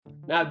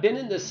Now, I've been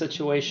in this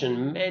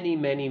situation many,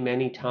 many,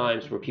 many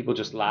times where people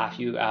just laugh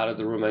you out of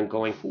the room and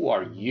going, who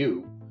are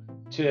you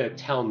to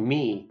tell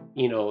me,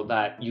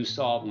 that you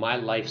solved my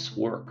life's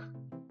work?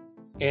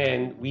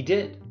 And we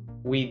did.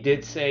 We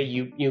did say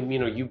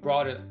you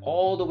brought it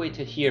all the way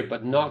to here,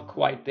 but not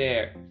quite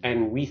there.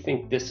 And we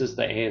think this is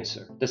the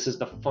answer. This is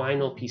the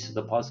final piece of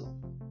the puzzle.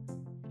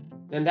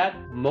 And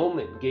that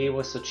moment gave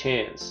us a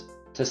chance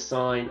to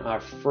sign our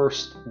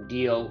first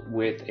deal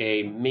with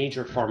a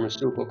major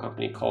pharmaceutical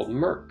company called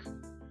Merck.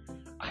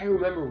 I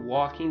remember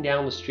walking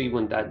down the street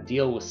when that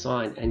deal was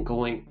signed and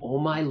going, oh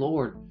my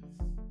Lord,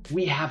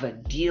 we have a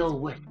deal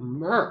with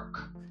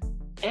Merck.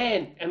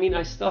 And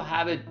I still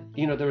have it,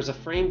 there was a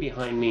frame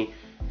behind me.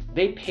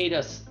 They paid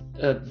us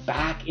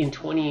back in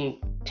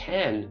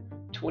 2011,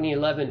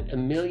 $1.25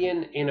 million,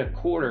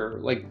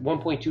 like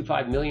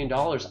 $1.25 million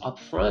up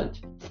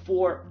front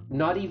for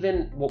not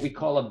even what we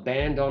call a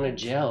band on a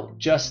gel,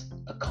 just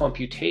a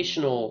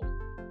computational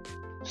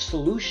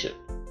solution.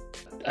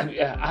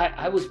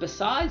 I was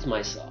besides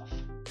myself.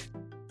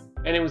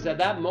 And it was at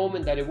that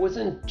moment that it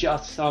wasn't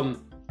just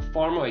some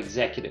pharma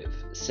executive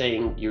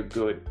saying you're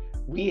good.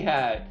 We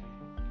had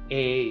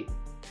a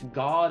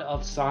god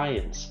of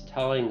science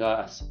telling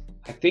us,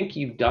 I think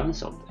you've done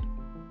something.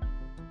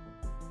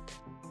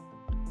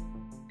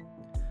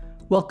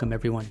 Welcome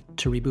everyone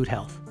to Reboot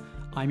Health.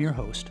 I'm your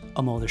host,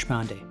 Amol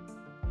Deshpande.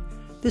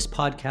 This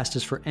podcast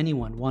is for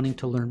anyone wanting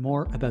to learn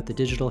more about the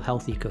digital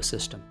health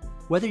ecosystem.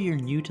 Whether you're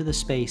new to the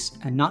space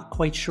and not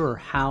quite sure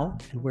how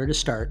and where to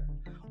start,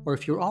 or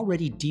if you're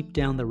already deep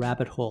down the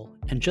rabbit hole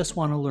and just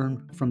want to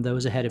learn from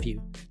those ahead of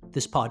you,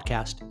 this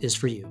podcast is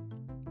for you.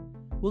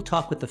 We'll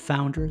talk with the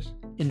founders,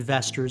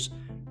 investors,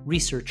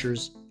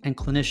 researchers, and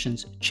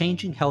clinicians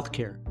changing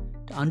healthcare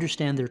to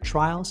understand their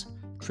trials,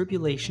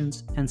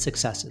 tribulations, and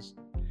successes.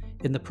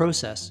 In the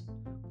process,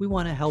 we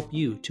want to help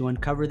you to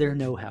uncover their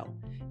know-how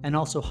and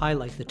also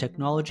highlight the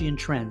technology and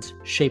trends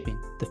shaping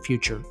the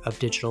future of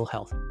digital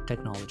health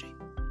technology.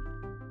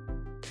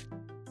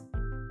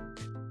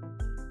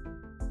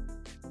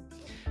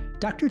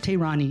 Dr.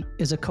 Tehrani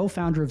is a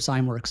co-founder of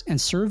Zymeworks and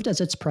served as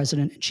its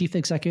president and chief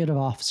executive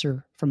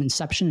officer from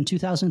inception in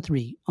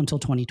 2003 until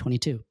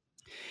 2022.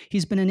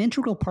 He's been an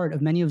integral part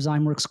of many of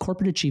Zymeworks'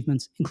 corporate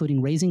achievements,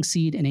 including raising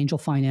seed and angel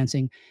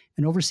financing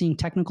and overseeing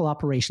technical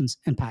operations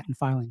and patent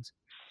filings.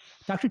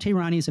 Dr.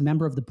 Tehrani is a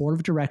member of the board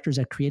of directors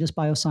at Creatus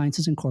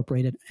Biosciences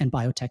Incorporated and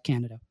Biotech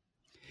Canada.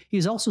 He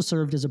has also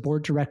served as a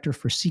board director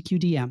for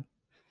CQDM,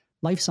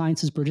 Life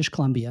Sciences British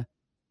Columbia,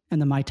 and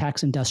the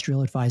Mitacs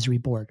Industrial Advisory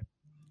Board.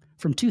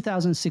 From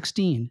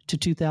 2016 to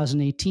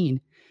 2018,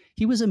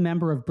 he was a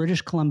member of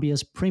British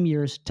Columbia's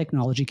Premier's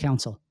Technology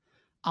Council.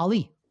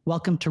 Ali,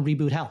 welcome to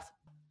Reboot Health.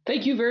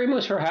 Thank you very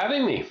much for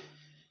having me.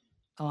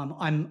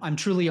 I'm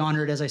truly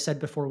honored, as I said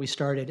before we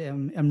started.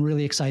 I'm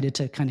really excited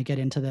to kind of get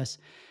into this.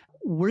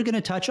 We're going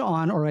to touch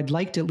on, or I'd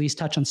like to at least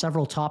touch on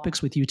several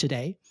topics with you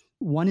today.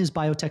 One is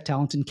biotech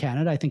talent in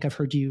Canada. I think I've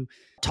heard you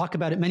talk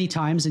about it many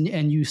times,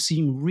 and you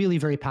seem really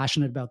very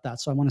passionate about that.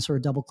 So I want to sort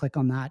of double click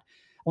on that.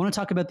 I want to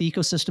talk about the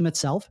ecosystem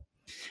itself.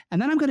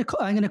 And then I'm going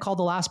to call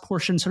the last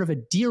portion sort of a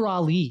Dear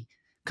Ali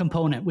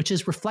component, which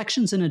is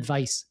reflections and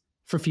advice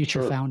for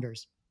future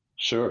founders.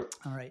 Sure.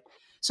 All right.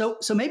 So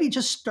maybe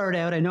just start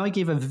out. I know I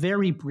gave a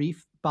very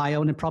brief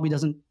bio and it probably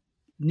doesn't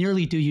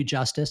nearly do you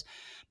justice,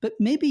 but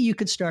maybe you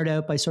could start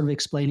out by sort of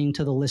explaining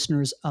to the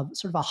listeners of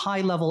sort of a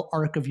high level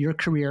arc of your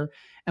career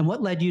and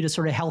what led you to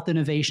sort of health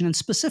innovation and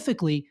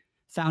specifically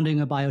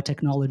founding a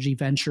biotechnology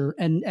venture.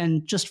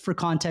 And just for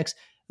context,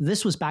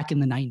 this was back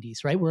in the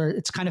 90s, right? Where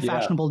it's kind of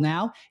fashionable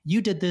now.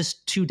 You did this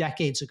 2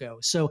 decades ago.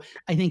 So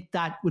I think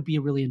that would be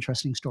a really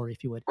interesting story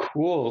if you would.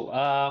 Cool.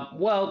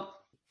 Well,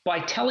 by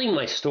telling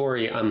my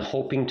story, I'm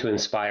hoping to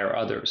inspire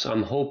others.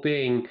 I'm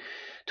hoping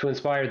to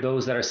inspire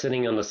those that are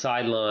sitting on the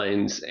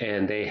sidelines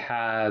and they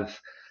have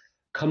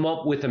come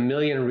up with a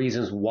million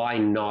reasons why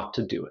not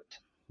to do it,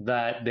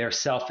 that they're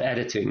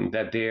self-editing,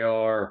 that they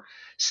are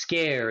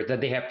scared,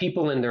 that they have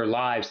people in their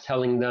lives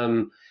telling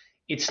them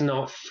it's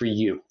not for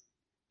you.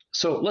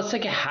 So let's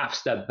take a half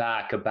step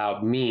back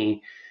about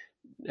me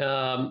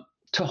to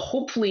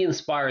hopefully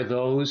inspire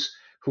those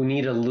who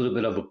need a little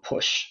bit of a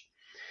push.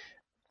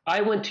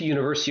 I went to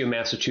University of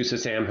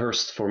Massachusetts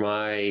Amherst for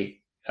my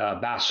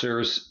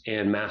bachelor's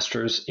and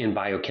master's in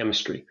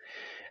biochemistry.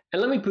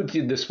 And let me put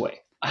it this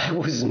way. I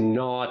was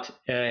not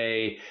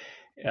a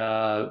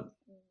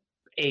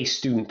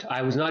student.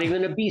 I was not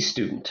even a B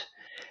student.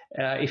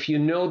 If you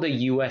know the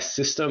US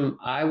system,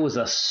 I was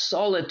a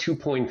solid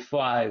 2.5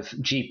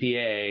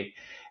 GPA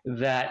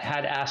that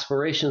had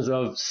aspirations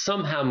of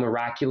somehow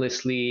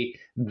miraculously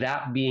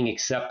that being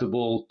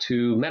acceptable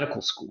to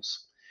medical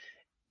schools.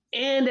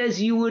 And as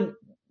you would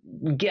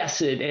guess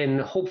it, and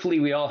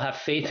hopefully we all have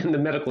faith in the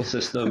medical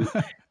system,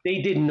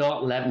 they did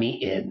not let me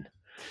in.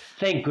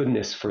 Thank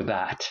goodness for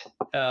that.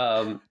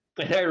 And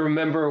I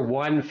remember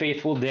one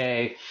fateful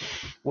day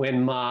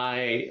when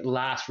my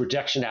last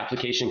rejection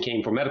application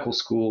came for medical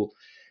school,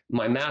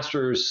 my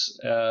master's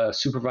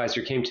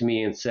supervisor came to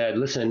me and said,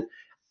 listen,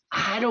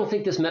 I don't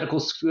think this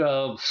medical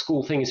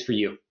school thing is for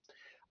you.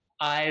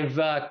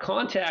 I've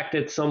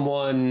contacted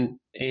someone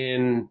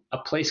in a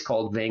place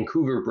called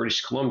Vancouver,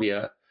 British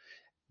Columbia,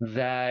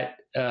 that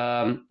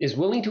is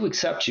willing to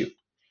accept you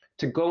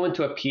to go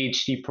into a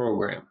PhD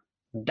program.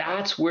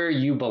 That's where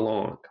you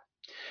belong.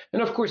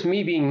 And of course,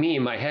 me being me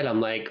in my head,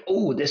 I'm like,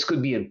 oh, this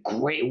could be a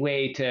great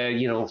way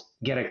to,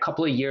 get a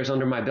couple of years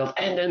under my belt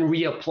and then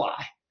reapply.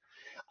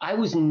 I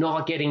was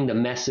not getting the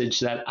message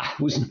that I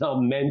was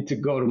not meant to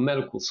go to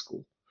medical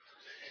school.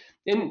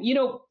 And,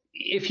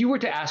 if you were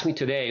to ask me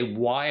today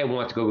why I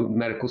want to go to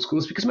medical school,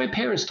 it's because my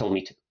parents told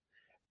me to.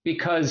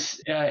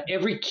 Because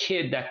every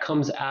kid that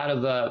comes out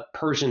of a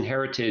Persian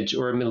heritage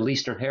or a Middle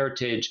Eastern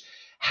heritage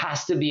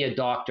has to be a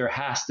doctor,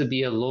 has to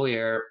be a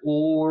lawyer,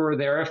 or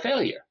they're a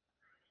failure.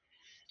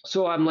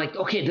 So I'm like,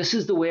 okay, this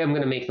is the way I'm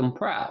going to make them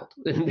proud.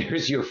 And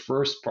there's your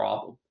first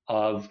problem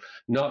of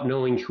not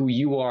knowing who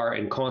you are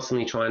and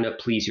constantly trying to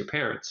please your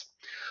parents.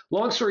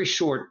 Long story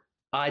short,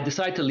 I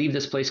decided to leave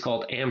this place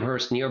called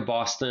Amherst near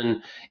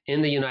Boston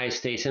in the United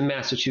States, in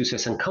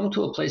Massachusetts, and come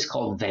to a place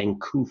called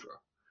Vancouver.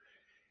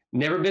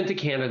 Never been to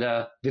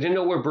Canada, didn't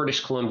know where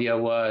British Columbia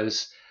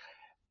was.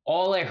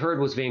 All I heard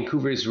was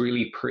Vancouver is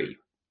really pretty.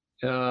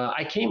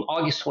 I came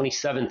August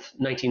 27th,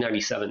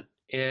 1997.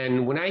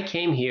 And when I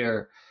came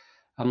here,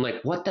 I'm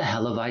like, what the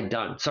hell have I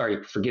done?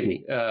 Sorry, forgive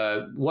me.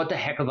 What the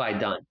heck have I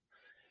done?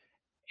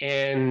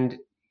 And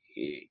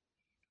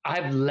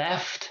I've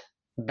left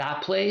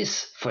that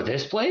place for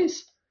this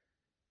place.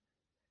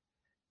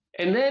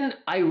 And then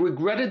I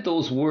regretted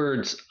those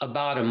words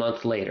about a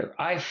month later.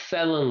 I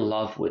fell in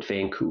love with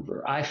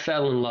Vancouver. I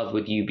fell in love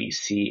with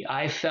UBC.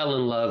 I fell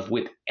in love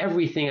with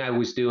everything I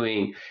was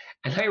doing.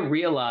 And I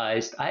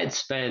realized I had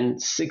spent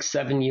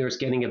 6-7 years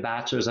getting a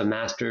bachelor's, a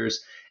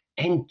master's,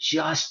 and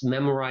just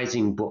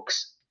memorizing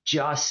books,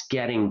 just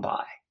getting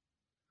by.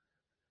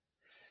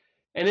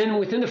 And then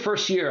within the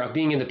first year of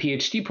being in the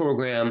PhD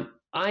program,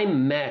 I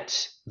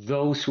met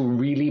those who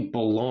really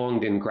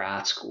belonged in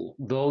grad school,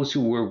 those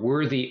who were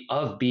worthy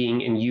of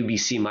being in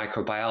UBC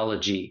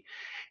microbiology.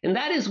 And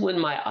that is when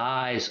my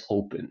eyes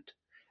opened,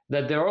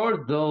 that there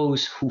are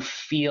those who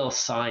feel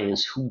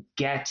science, who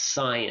get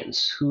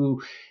science,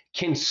 who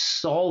can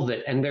solve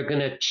it, and they're going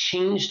to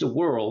change the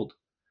world.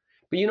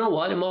 But you know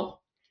what, Imo?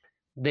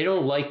 They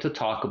don't like to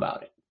talk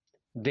about it.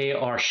 They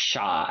are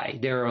shy.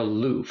 They're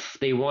aloof.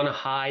 They want to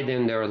hide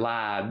in their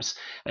labs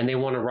and they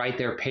want to write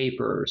their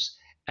papers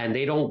and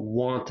they don't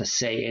want to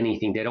say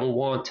anything. They don't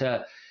want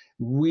to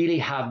really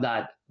have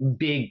that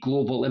big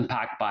global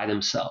impact by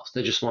themselves.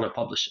 They just want to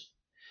publish it.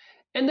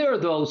 And there are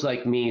those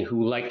like me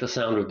who like the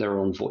sound of their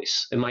own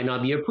voice. It might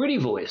not be a pretty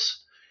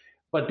voice,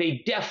 but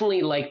they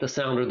definitely like the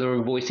sound of their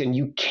own voice and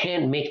you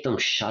can't make them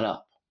shut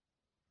up.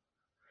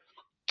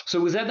 So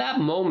it was at that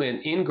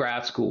moment in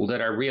grad school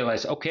that I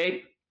realized,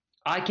 okay,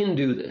 I can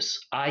do this.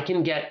 I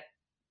can get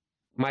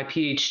my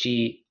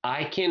PhD.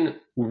 I can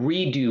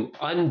redo,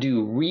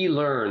 undo,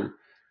 relearn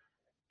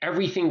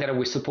everything that I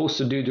was supposed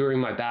to do during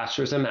my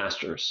bachelor's and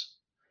master's.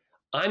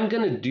 I'm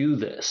going to do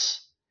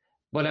this,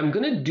 but I'm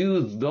going to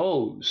do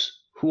those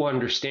who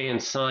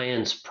understand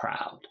science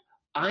proud.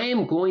 I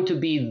am going to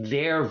be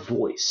their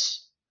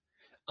voice.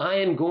 I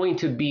am going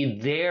to be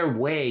their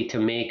way to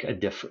make a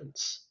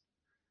difference.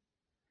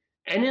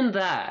 And in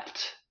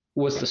that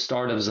was the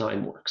start of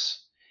Zymeworks.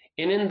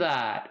 And in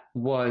that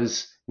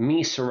was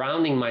me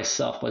surrounding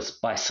myself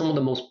by some of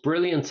the most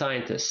brilliant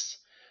scientists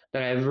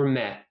that I've ever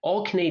met,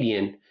 all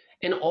Canadian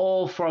and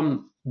all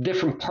from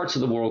different parts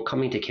of the world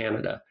coming to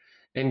Canada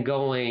and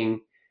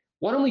going,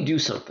 why don't we do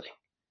something?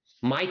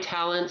 My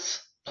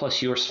talents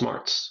plus your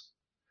smarts.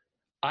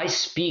 I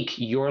speak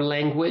your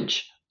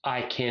language.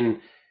 I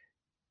can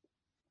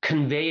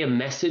convey a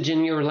message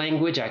in your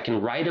language. I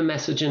can write a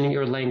message in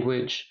your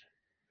language.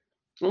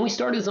 And we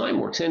started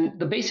Zymeworks. And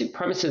the basic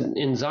premise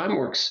in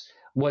Zymeworks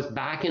was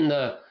back in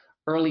the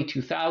early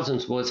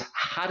 2000s was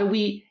how do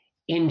we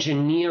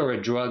engineer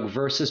a drug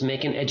versus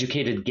make an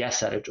educated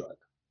guess at a drug?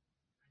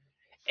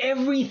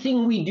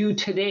 Everything we do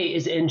today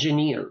is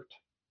engineered.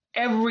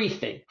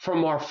 Everything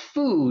from our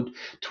food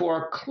to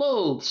our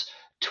clothes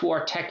to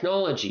our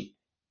technology,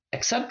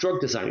 except drug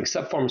design,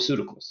 except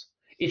pharmaceuticals.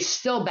 It's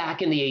still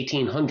back in the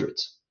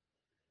 1800s.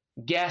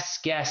 Guess,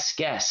 guess,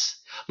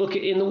 guess. Look,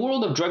 in the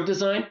world of drug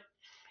design,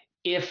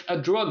 if a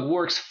drug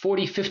works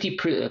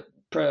 40-50%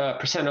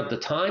 of the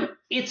time,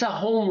 it's a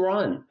home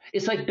run.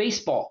 It's like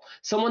baseball.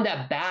 Someone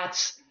that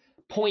bats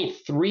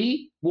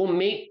 .3 will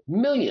make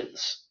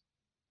millions.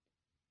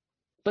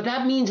 But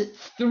that means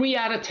 3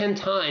 out of 10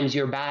 times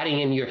you're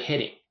batting and you're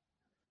hitting.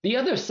 The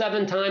other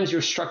 7 times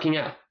you're striking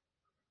out.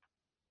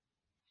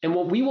 And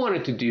what we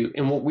wanted to do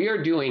and what we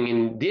are doing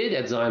and did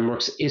at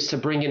Zymeworks is to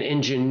bring an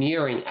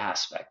engineering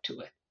aspect to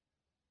it.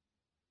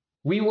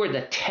 We were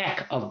the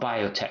tech of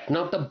biotech,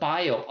 not the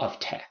bio of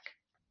tech.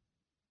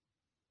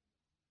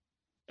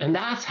 And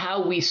that's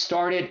how we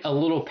started a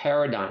little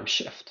paradigm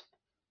shift.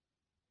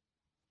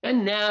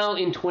 And now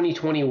in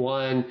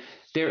 2021,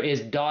 there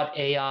is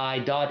 .ai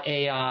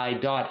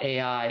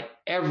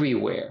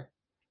everywhere.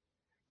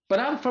 But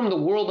I'm from the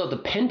world of the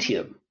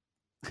Pentium,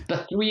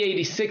 the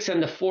 386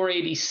 and the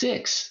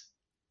 486.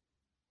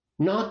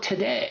 Not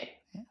today.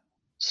 Yeah.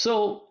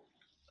 So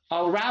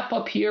I'll wrap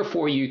up here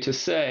for you to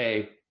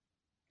say,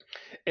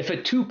 if a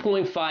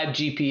 2.5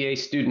 GPA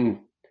student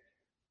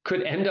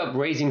could end up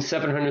raising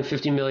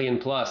 750 million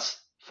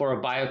plus for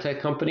a biotech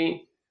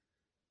company,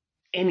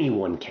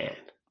 anyone can.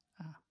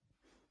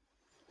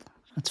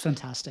 That's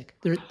fantastic.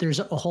 There's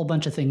a whole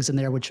bunch of things in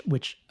there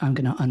which I'm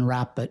going to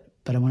unwrap, but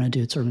I want to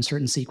do it sort of in a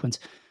certain sequence.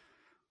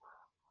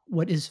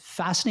 What is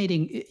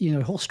fascinating,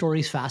 the whole story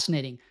is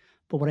fascinating,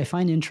 but what I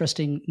find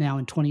interesting now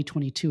in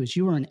 2022 is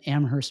you were in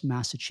Amherst,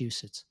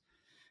 Massachusetts.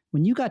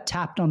 When you got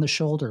tapped on the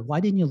shoulder, why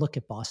didn't you look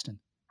at Boston?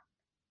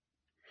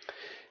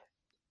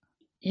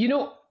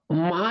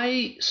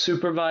 My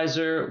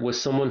supervisor was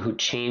someone who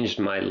changed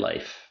my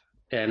life.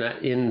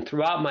 And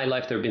throughout my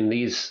life, there have been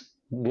these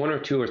 1 or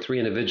 2 or 3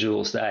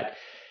 individuals that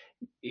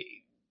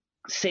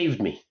saved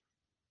me.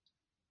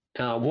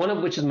 One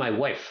of which is my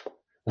wife.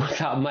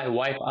 Without my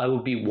wife, I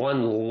would be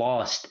one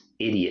lost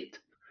idiot.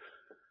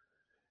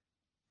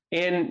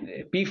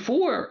 And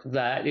before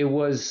that, it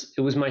was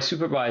my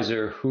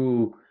supervisor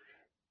who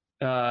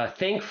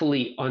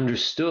thankfully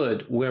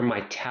understood where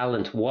my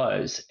talent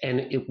was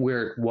and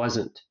where it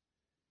wasn't.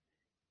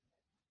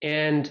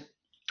 And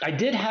I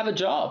did have a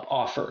job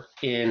offer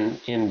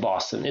in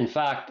Boston. In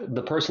fact,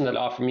 the person that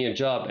offered me a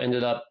job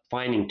ended up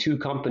finding 2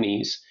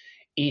 companies,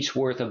 each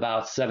worth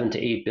about $7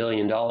 to $8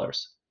 billion.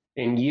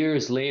 And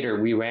years later,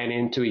 we ran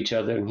into each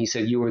other, and he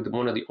said, "You were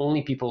one of the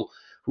only people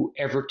who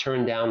ever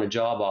turned down a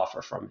job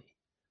offer from me."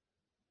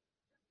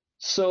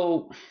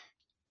 So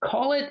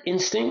call it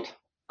instinct,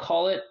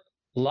 call it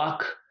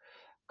luck,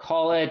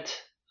 call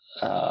it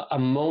a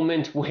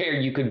moment where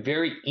you could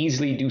very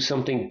easily do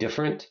something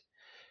different.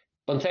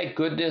 But thank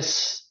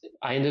goodness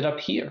I ended up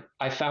here.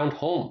 I found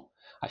home.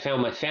 I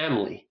found my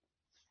family.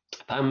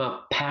 I found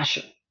my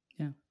passion.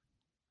 Yeah.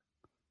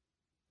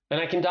 And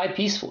I can die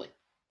peacefully.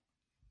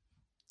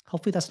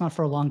 Hopefully that's not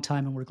for a long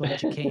time, and we're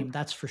glad you came.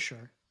 That's for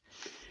sure.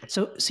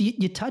 So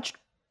you touched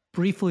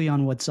briefly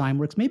on what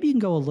Zymeworks. Maybe you can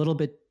go a little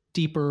bit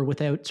deeper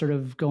without sort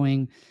of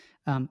going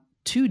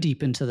too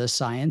deep into the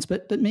science,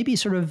 but maybe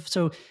sort of,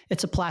 so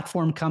it's a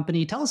platform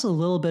company. Tell us a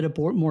little bit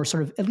more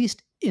sort of, at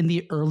least in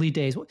the early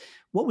days,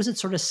 what was it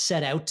sort of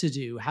set out to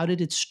do? How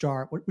did it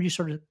start? What were your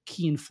sort of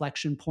key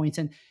inflection points?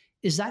 And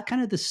is that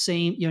kind of the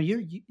same,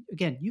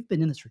 you've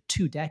been in this for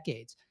 2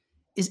 decades.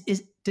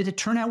 Did it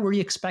turn out where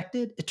you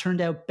expected? It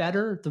turned out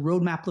better? The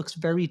roadmap looks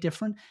very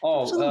different?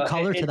 There's a little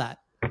color to that.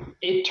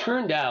 It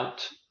turned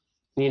out,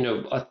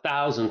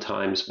 1,000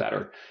 times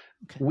better.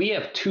 Okay. We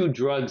have 2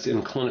 drugs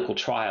in clinical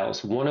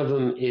trials. One of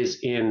them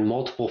is in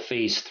multiple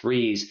phase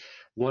 3s.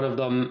 One of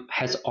them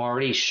has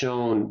already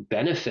shown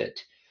benefit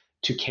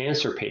to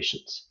cancer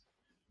patients.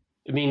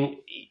 I mean,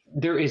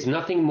 there is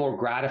nothing more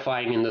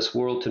gratifying in this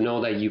world to know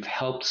that you've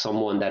helped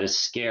someone that is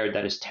scared,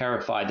 that is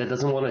terrified, that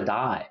doesn't want to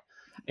die.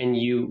 And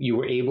you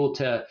were able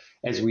to,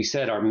 as we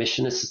said, our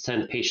mission is to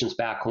send patients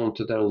back home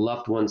to their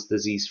loved ones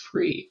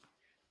disease-free.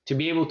 To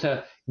be able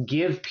to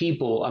give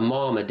people, a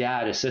mom, a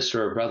dad, a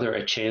sister, a brother,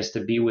 a chance to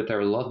be with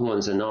their loved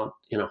ones and not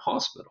in a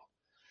hospital.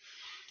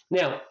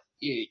 Now,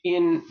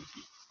 in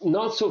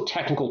not so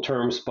technical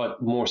terms,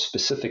 but more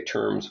specific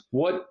terms,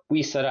 what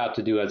we set out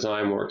to do at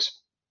Zymeworks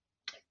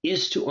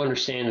is to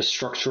understand the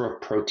structure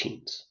of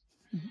proteins.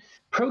 Mm-hmm.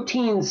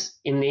 Proteins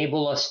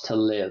enable us to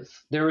live.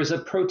 There is a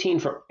protein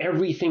for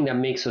everything that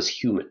makes us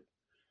human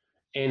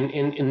and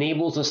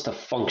enables us to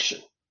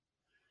function.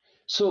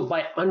 So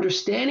by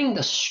understanding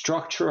the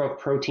structure of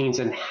proteins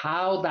and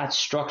how that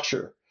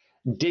structure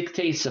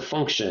dictates the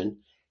function,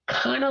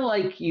 kind of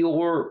like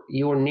your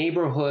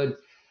neighborhood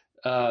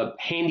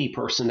handy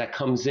person that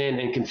comes in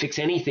and can fix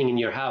anything in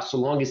your house so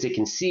long as they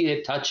can see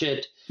it, touch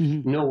it,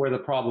 know where the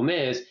problem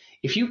is.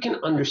 If you can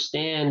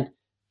understand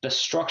the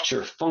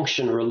structure,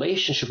 function,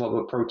 relationship of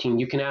a protein,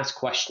 you can ask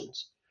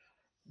questions.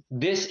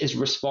 This is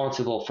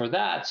responsible for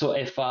that. So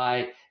if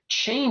I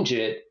change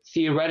it,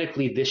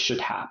 theoretically, this should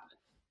happen.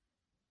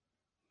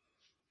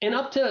 And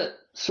up to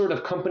sort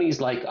of companies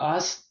like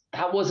us,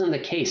 that wasn't the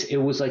case. It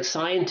was like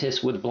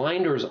scientists with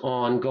blinders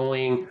on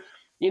going,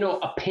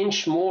 a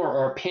pinch more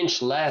or a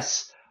pinch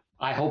less.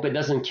 I hope it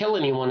doesn't kill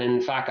anyone. And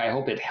in fact, I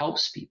hope it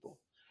helps people.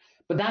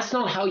 But that's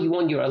not how you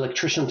want your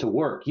electrician to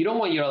work. You don't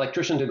want your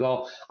electrician to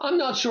go, I'm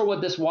not sure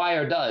what this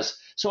wire does,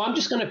 so I'm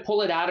just going to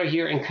pull it out of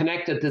here and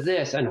connect it to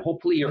this, and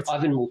hopefully your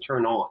oven will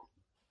turn on.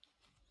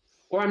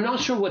 Or I'm not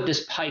sure what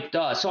this pipe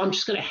does, so I'm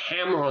just going to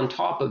hammer on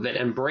top of it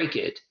and break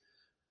it,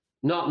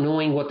 not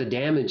knowing what the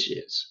damage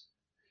is.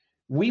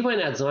 We went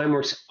at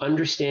Zymeworks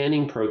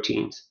understanding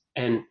proteins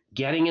and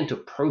getting into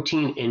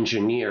protein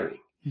engineering,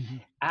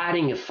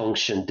 adding a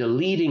function,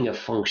 deleting a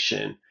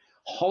function,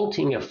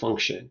 halting a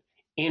function,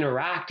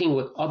 interacting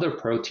with other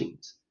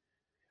proteins.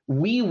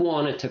 We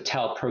wanted to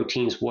tell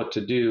proteins what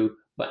to do,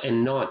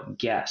 and not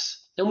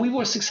guess. And we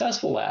were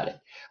successful at it.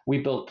 We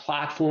built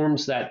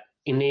platforms that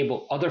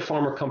enable other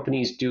pharma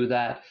companies do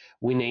that.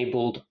 We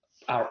enabled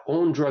our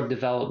own drug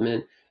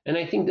development. And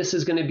I think this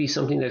is going to be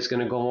something that's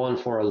going to go on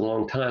for a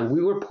long time.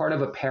 We were part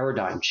of a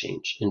paradigm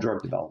change in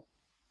drug development.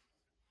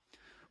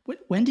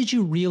 When did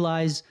you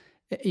realize,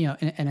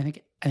 and I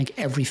think I think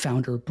every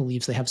founder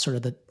believes they have sort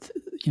of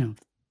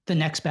the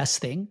next best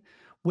thing.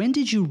 When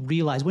did you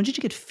realize, when did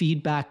you get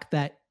feedback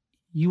that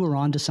you were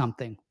onto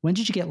something? When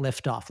did you get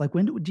liftoff? Like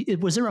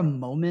was there a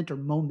moment or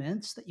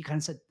moments that you kind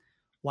of said,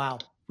 wow,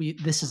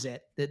 this is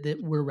it, that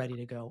we're ready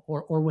to go?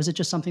 Or was it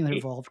just something that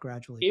evolved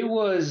gradually? It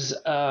was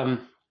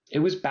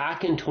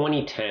back in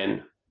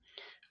 2010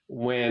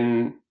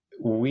 when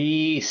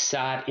we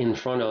sat in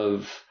front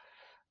of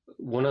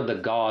one of the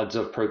gods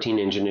of protein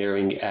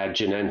engineering at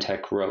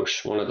Genentech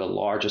Roche, one of the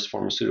largest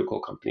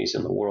pharmaceutical companies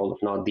in the world,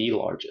 if not the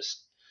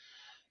largest.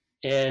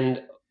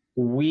 And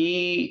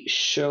we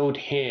showed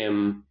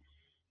him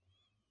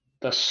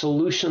the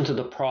solution to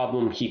the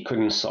problem he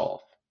couldn't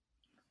solve.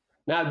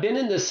 Now, I've been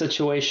in this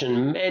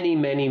situation many,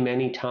 many,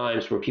 many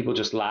times where people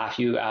just laugh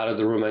you out of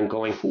the room and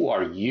going, who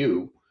are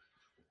you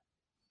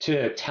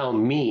to tell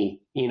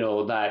me,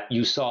 that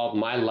you solved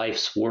my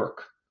life's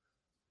work?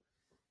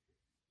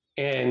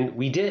 And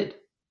we did.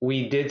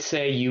 We did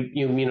say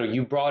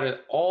you brought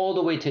it all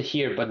the way to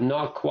here, but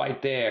not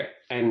quite there.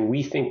 And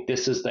we think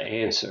this is the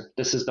answer.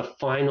 This is the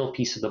final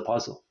piece of the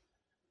puzzle.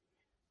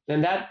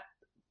 And that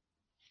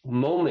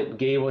moment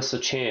gave us a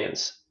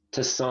chance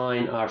to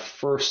sign our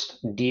first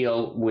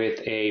deal with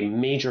a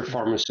major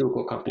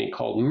pharmaceutical company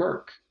called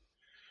Merck.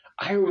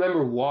 I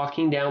remember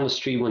walking down the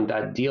street when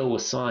that deal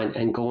was signed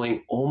and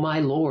going, oh my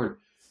Lord,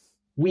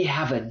 we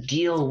have a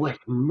deal with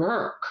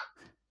Merck.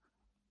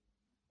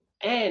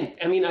 And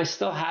I mean, I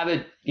still have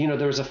it,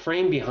 there was a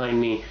frame behind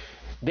me.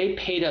 They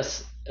paid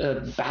us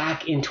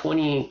back in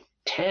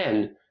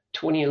 2010,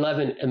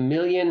 2011, $1.25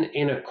 million,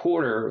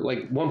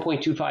 like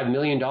 $1.25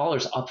 million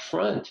up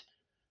front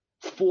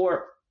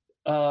for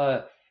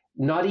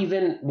not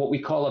even what we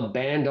call a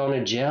band on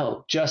a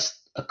gel,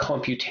 just a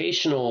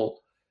computational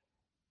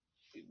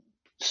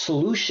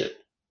solution.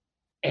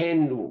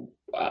 And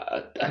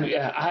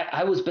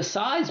I was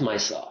besides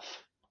myself.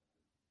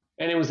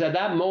 And it was at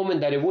that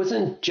moment that it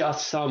wasn't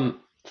just some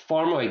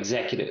pharma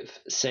executive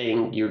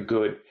saying you're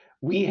good.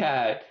 We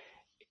had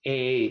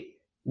a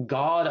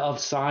god of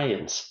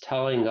science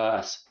telling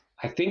us,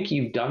 I think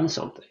you've done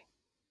something.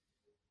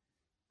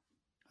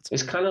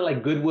 It's kind of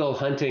like Good Will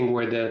Hunting,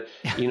 where the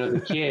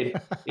kid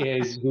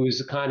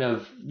who's kind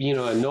of,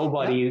 a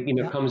nobody,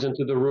 comes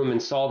into the room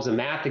and solves a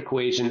math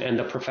equation, and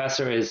the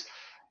professor is,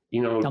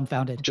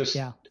 dumbfounded, just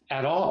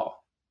at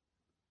all.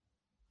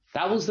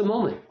 That was the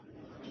moment.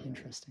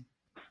 Interesting.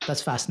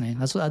 That's fascinating.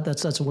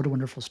 That's a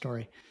wonderful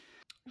story.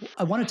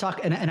 I want to talk,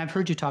 and I've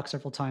heard you talk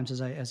several times,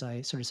 as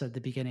I sort of said at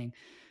the beginning,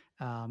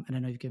 and I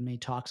know you've given me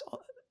talks.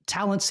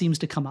 Talent seems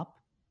to come up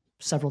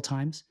several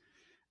times.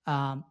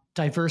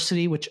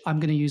 Diversity, which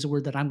I'm going to use a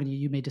word that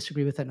you may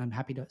disagree with it, and I'm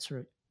happy to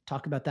sort of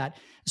talk about that.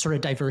 Sort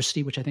of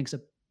diversity, which I think is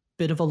a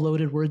bit of a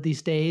loaded word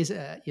these days,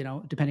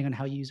 depending on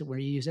how you use it, where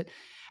you use it.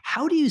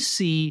 How do you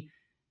see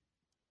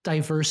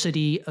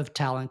diversity of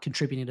talent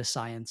contributing to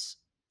science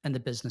and the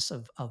business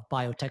of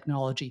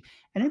biotechnology?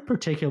 And in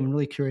particular, I'm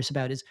really curious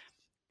about is,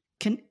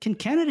 can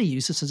Canada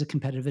use this as a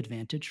competitive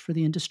advantage for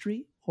the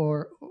industry,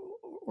 or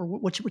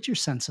what's your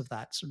sense of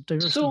that? So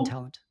diversity and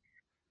talent.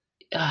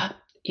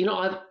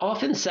 I've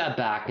often sat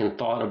back and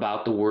thought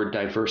about the word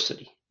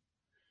diversity.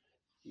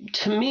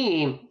 To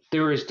me,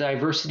 there is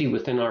diversity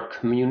within our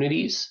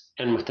communities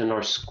and within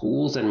our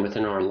schools and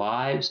within our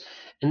lives.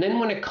 And then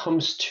when it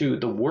comes to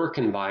the work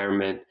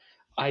environment,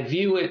 I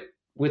view it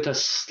with a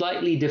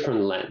slightly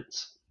different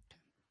lens.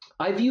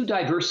 I view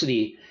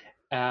diversity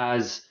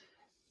as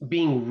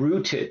being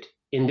rooted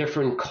in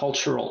different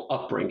cultural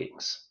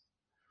upbringings.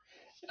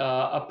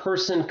 A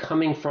person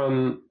coming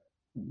from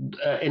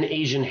an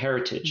Asian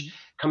heritage,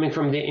 coming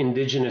from the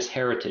indigenous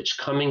heritage,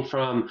 coming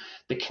from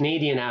the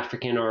Canadian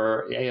African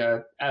or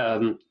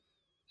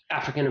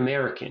African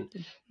American,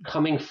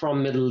 coming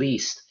from Middle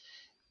East.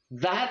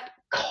 That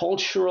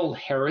cultural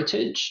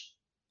heritage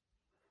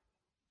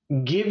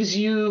gives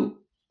you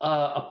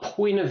a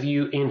point of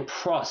view in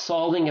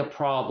solving a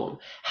problem,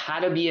 how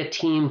to be a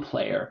team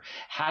player,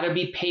 how to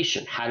be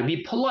patient, how to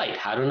be polite,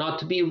 how to not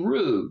to be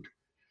rude,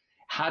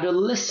 how to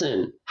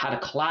listen, how to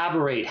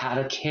collaborate, how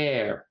to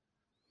care.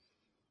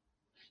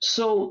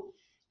 So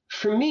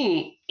for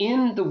me,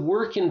 in the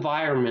work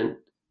environment,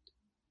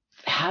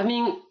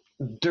 having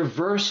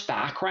diverse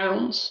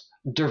backgrounds,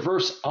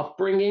 diverse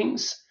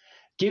upbringings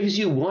gives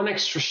you one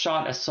extra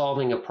shot at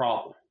solving a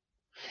problem.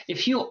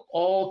 If you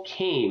all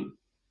came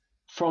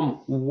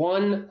from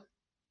one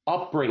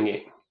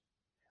upbringing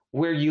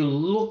where you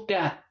looked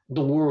at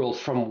the world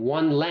from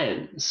one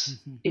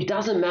lens, it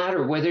doesn't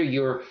matter whether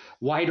you're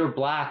white or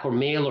black or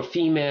male or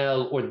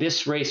female or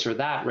this race or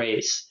that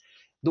race,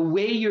 the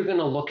way you're going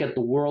to look at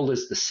the world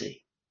is the same.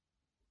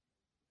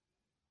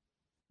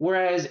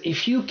 Whereas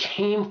if you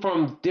came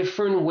from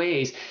different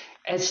ways,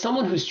 as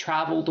someone who's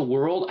traveled the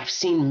world, I've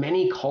seen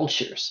many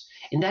cultures,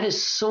 and that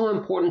is so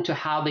important to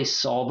how they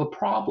solve a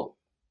problem.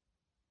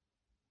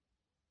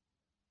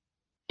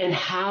 And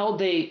how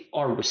they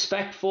are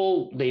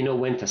respectful, they know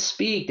when to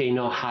speak, they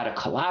know how to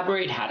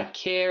collaborate, how to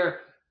care.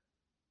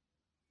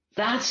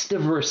 That's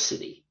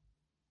diversity.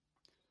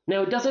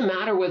 Now, it doesn't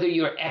matter whether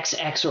you're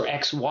XX or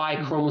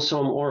XY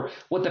chromosome or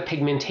what the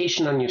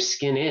pigmentation on your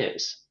skin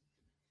is.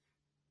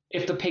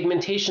 If the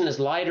pigmentation is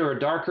lighter or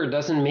darker, it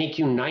doesn't make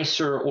you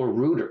nicer or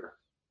ruder.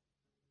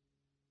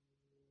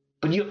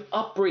 But your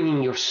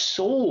upbringing, your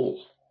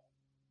soul,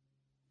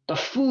 the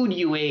food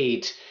you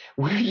ate,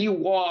 where you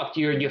walked,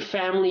 your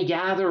family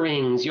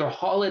gatherings, your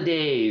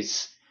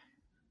holidays,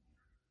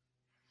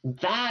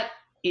 that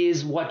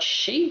is what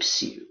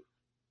shapes you.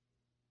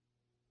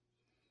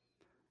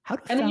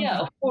 And yeah,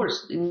 of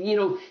course,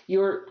 your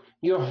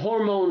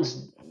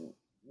hormones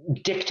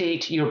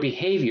dictate your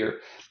behavior,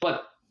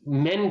 but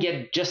men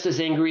get just as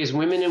angry as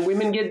women, and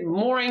women get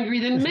more angry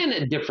than men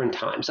at different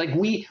times. Like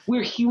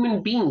we're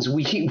human beings.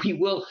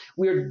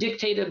 We're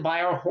dictated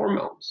by our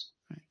hormones.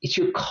 It's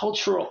your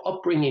cultural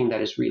upbringing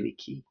that is really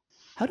key.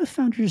 How do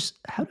founders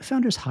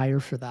hire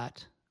for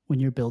that when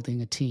you're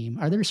building a team?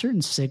 Are there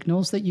certain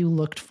signals that you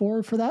looked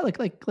for that?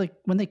 Like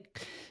when they,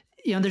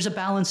 there's a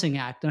balancing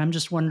act, and I'm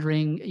just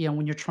wondering,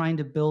 when you're trying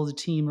to build a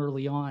team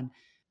early on,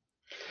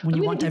 when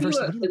you want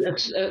diversity,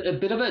 a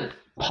bit of a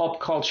pop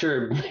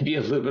culture, maybe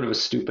a little bit of a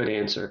stupid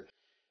answer.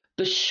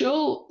 The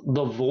show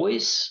The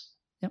Voice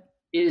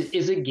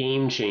is a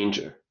game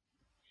changer,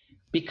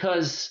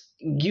 because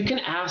you can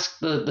ask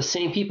the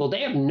same people.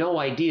 They have no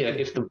idea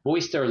if the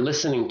voice they're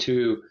listening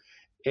to,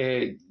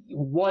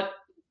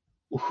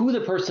 who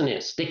the person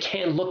is. They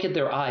can't look at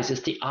their eyes.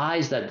 It's the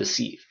eyes that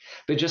deceive.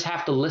 They just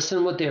have to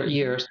listen with their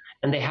ears,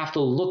 and they have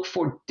to look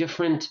for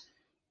different,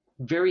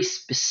 very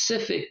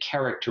specific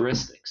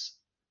characteristics.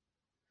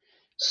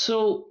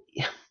 So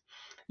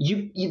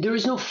there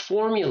is no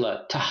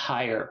formula to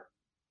hire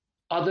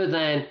other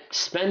than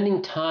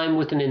spending time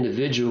with an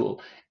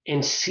individual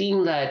and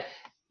seeing that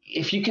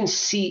if you can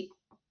see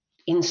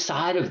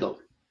inside of them,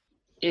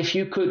 if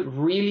you could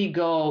really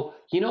go,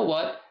 you know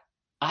what,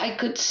 I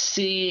could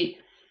see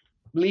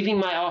leaving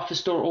my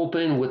office door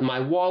open with my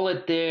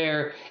wallet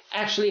there,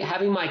 actually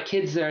having my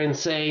kids there and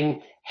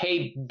saying,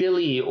 hey,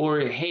 Billy, or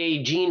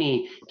hey,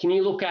 Jeannie, can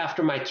you look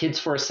after my kids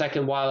for a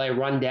second while I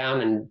run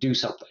down and do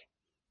something?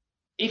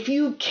 If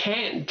you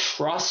can't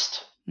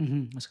trust,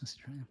 you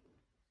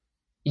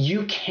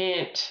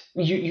can't,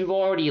 you've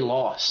already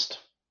lost.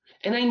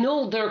 And I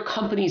know there are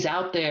companies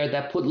out there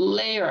that put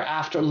layer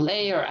after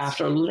layer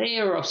after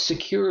layer of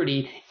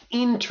security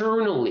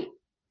internally.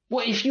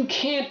 Well, if you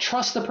can't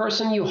trust the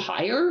person you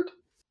hired,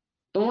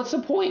 then what's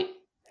the point?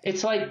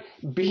 It's like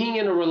being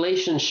in a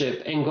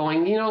relationship and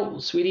going,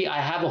 sweetie,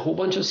 I have a whole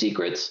bunch of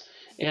secrets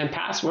and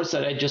passwords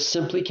that I just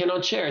simply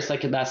cannot share. It's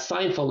like that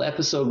Seinfeld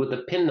episode with the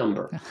PIN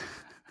number.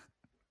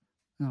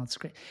 No, that's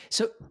great.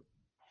 So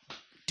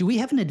do we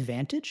have an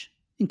advantage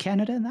in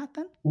Canada in that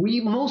then?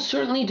 We most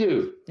certainly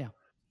do. Yeah.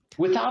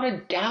 Without a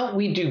doubt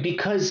we do,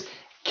 because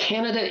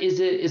Canada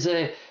is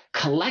a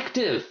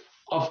collective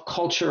of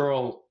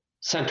cultural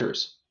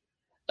centers.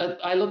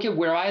 I look at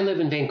where I live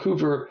in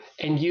Vancouver,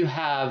 and you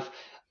have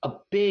a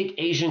big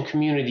Asian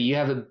community. You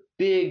have a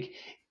big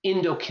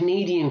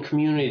Indo-Canadian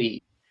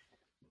community.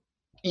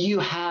 You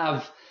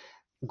have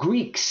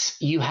Greeks.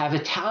 You have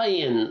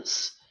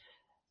Italians.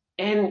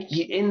 And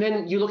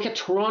then you look at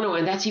Toronto,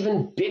 and that's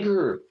even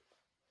bigger.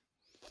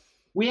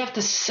 We have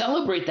to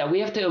celebrate that. We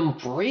have to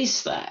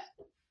embrace that.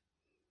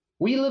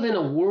 We live in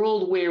a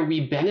world where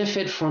we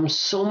benefit from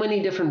so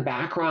many different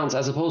backgrounds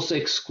as opposed to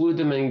exclude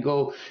them and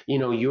go,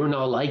 you're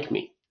not like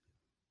me.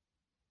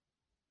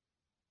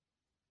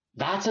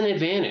 That's an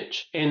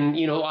advantage. And,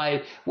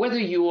 whether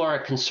you are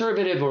a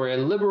conservative or a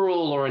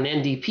liberal or an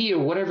NDP or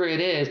whatever it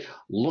is,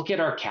 look at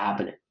our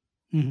cabinet.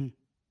 Mm-hmm.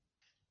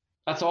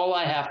 That's all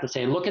I have to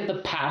say. Look at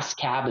the past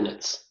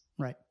cabinets.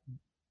 Right.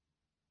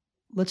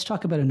 Let's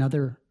talk about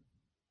another,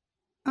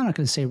 I'm not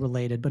going to say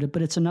related,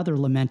 but it's another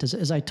lament.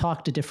 As I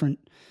talk to different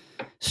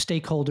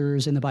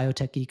stakeholders in the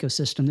biotech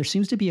ecosystem, there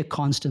seems to be a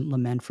constant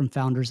lament from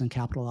founders and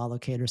capital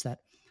allocators that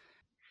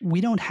we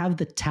don't have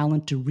the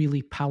talent to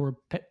really power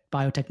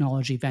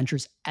biotechnology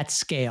ventures at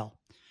scale.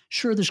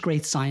 Sure, there's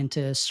great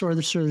scientists, or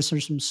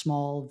there's some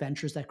small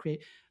ventures that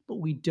create, but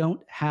we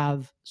don't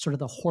have sort of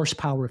the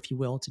horsepower, if you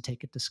will, to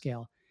take it to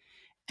scale.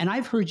 And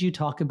I've heard you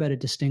talk about a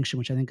distinction,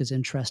 which I think is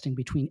interesting,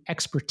 between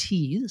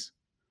expertise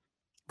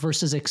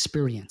versus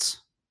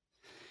experience.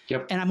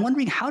 Yep. And I'm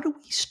wondering, how do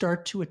we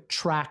start to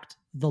attract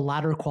the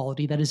latter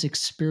quality, that is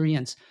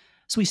experience?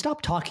 So we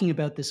stop talking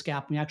about this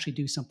gap and we actually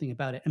do something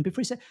about it. And before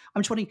you say,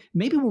 I'm just wondering,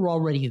 maybe we're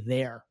already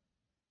there,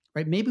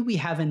 right? Maybe we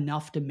have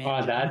enough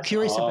demand. I'm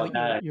curious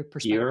about your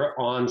perspective. You're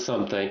on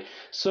something.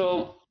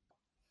 So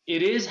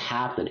it is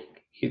happening.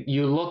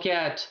 You look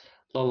at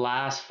the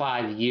last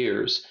 5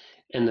 years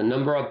and the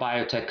number of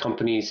biotech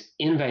companies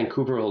in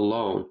Vancouver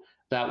alone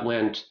that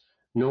went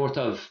north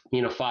of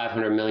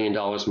 $500 million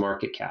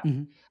market cap.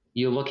 Mm-hmm.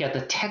 You look at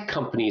the tech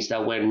companies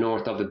that went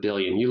north of $1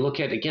 billion. You look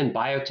at, again,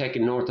 biotech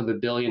in north of $1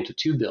 billion to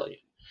 $2 billion.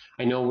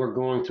 I know we're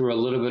going through a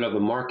little bit of a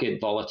market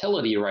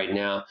volatility right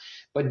now,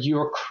 but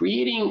you're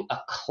creating a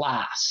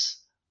class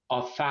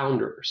of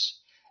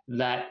founders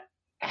that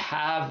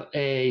have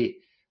a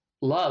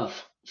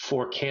love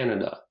for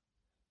Canada.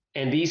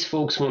 And these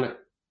folks want to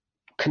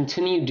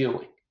continue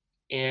doing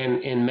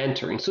and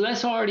mentoring. So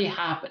that's already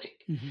happening.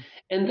 Mm-hmm.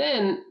 And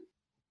then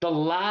the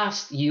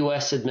last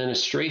US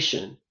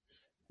administration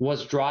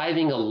was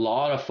driving a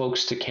lot of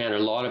folks to Canada,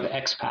 a lot of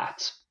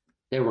expats.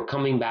 They were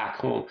coming back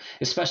home,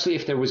 especially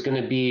if there was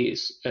going to be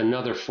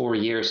another 4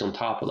 years on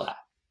top of that.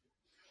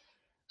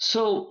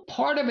 So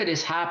part of it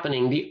is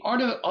happening. The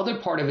other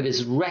part of it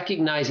is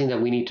recognizing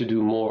that we need to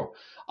do more.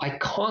 I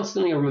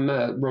constantly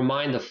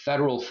remind the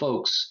federal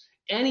folks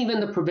and even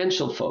the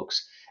provincial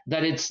folks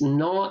that it's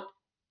not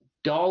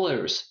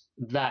dollars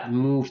that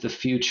move the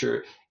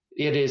future.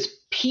 It is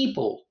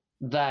people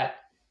that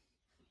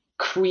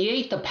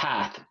create the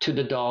path to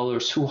the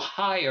dollars, who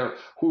hire,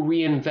 who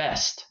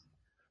reinvest.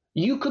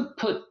 You could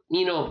put,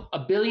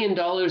 $1 billion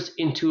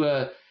into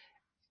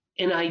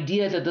an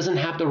idea that doesn't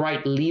have the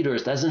right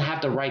leaders, doesn't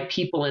have the right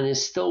people, and it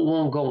still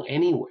won't go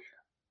anywhere.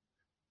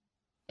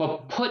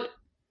 But put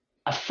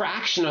a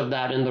fraction of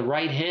that in the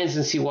right hands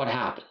and see what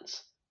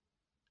happens.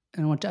 I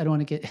don't want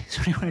to get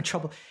anyone in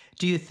trouble.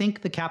 Do you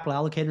think the capital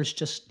allocators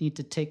just need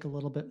to take a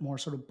little bit more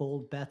sort of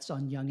bold bets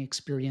on young,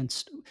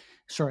 experienced,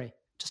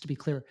 just to be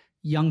clear,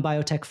 young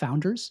biotech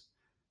founders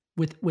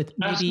with maybe,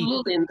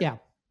 absolutely. Yeah.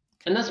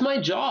 And that's my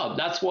job.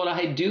 That's what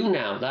I do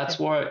now. That's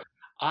what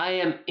I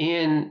am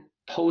in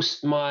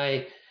post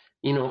my,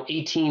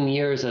 18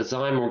 years at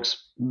Zymeworks.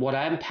 What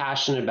I'm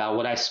passionate about,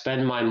 what I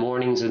spend my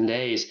mornings and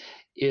days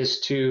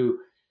is to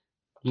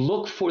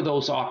look for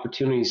those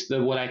opportunities,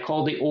 what I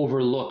call the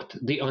overlooked,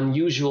 the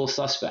unusual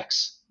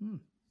suspects.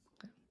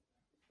 Okay.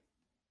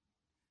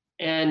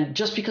 And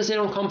just because they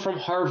don't come from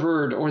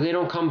Harvard or they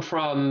don't come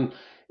from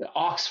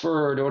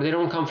Oxford or they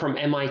don't come from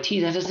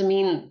MIT, that doesn't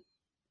mean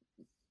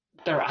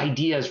their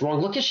idea is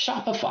wrong. Look at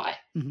Shopify.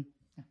 Mm-hmm.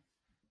 Yeah.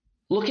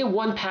 Look at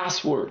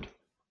 1Password.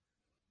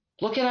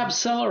 Look at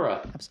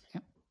AbCellera.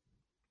 Yeah.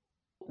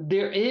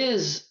 There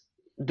is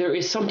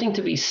something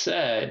to be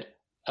said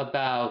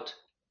about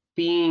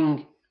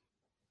being,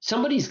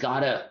 somebody's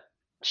got to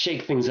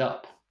shake things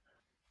up.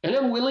 And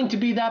I'm willing to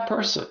be that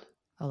person.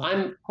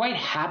 I'm quite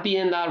happy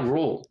in that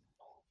role.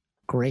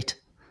 Great.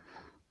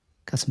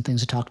 Got some things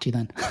to talk to you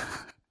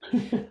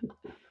then.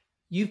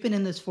 You've been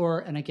in this for,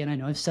 and again, I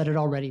know I've said it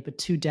already, but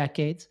 2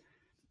 decades.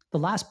 The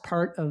last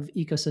part of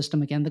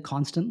ecosystem, again, the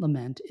constant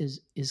lament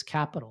is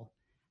capital.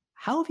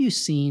 How have you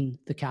seen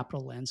the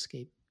capital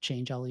landscape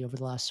change, Ali, over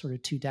the last sort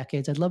of 2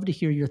 decades? I'd love to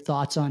hear your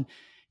thoughts on,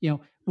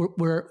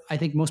 we're I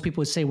think most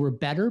people would say we're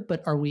better,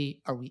 but are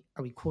we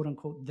quote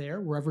unquote there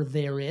wherever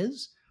there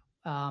is?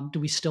 Do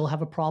we still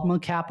have a problem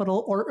with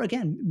capital? Or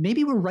again,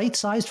 maybe we're right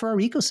sized for our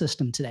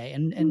ecosystem today.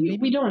 And maybe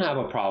we don't have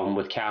a problem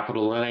with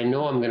capital. And I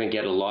know I'm going to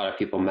get a lot of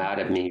people mad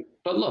at me,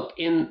 but look,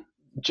 in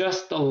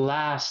just the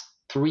last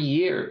 3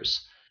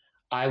 years,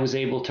 I was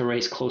able to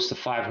raise close to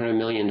 $500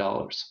 million.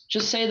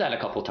 Just say that a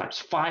couple of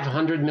times,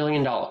 $500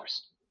 million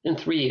in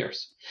 3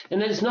 years.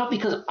 And then it's not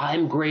because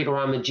I'm great or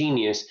I'm a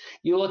genius.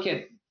 You look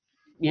at,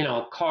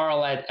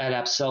 Carl at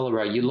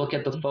AbCellera, you look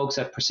at the folks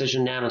at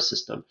Precision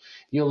Nanosystem,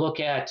 you look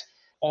at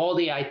all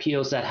the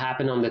IPOs that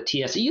happen on the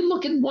TSE, you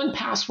look at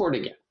 1Password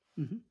again,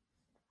 mm-hmm.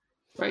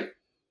 right?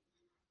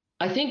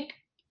 I think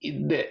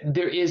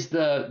there is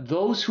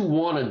those who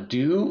want to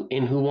do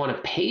and who want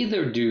to pay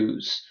their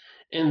dues,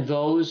 and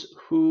those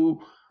who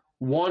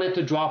want it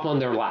to drop on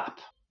their lap.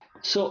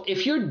 So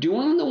if you're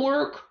doing the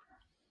work,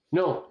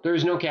 no,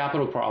 there's no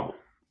capital problem.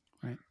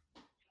 Right.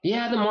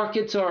 Yeah, the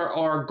markets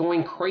are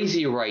going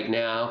crazy right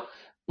now,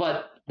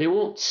 but they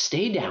won't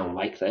stay down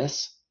like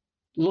this.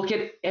 Look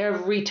at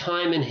every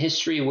time in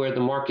history where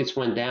the markets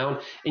went down,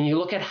 and you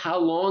look at how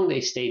long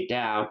they stayed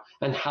down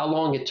and how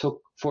long it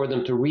took for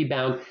them to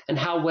rebound and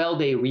how well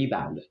they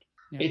rebounded.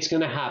 Yeah. It's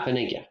going to happen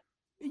again.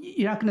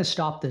 You're not going to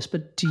stop this,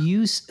 but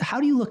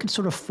how do you look at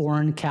sort of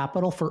foreign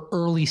capital for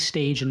early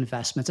stage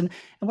investments? And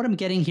what I'm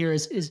getting here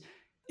is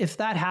if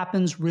that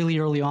happens really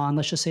early on,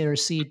 let's just say at our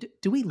seed,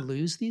 do we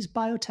lose these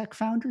biotech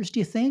founders,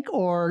 do you think?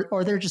 Or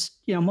they're just,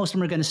 most of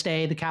them are going to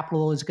stay, the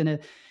capital is going to,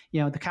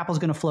 the capital is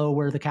going to flow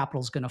where the capital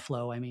is going to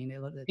flow. I mean,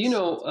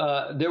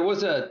 there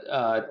was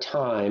a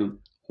time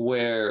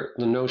where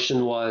the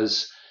notion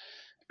was,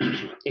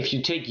 if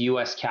you take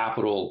U.S.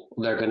 capital,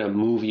 they're going to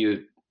move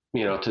you,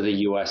 to the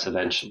U.S.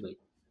 eventually.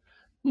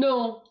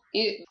 No,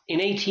 in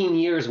 18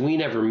 years, we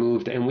never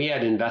moved, and we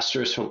had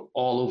investors from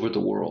all over the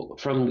world,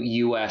 from the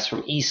U.S.,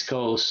 from East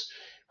Coast,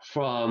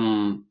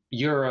 from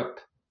Europe.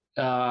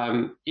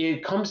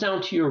 It comes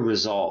down to your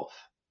resolve.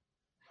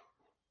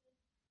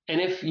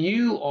 And if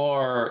you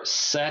are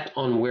set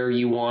on where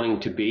you wanting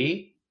to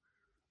be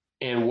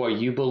and what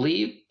you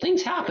believe,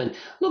 things happen.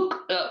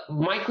 Look,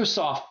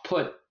 Microsoft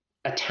put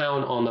a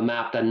town on the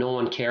map that no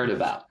one cared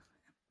about.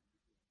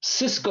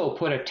 Cisco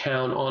put a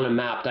town on a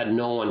map that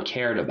no one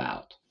cared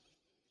about.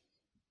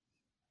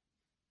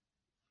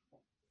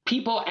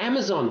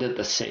 Amazon did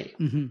the same.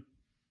 Mm-hmm.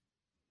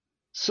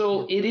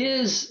 So it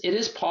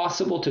is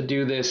possible to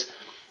do this.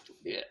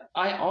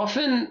 I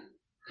often,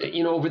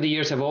 over the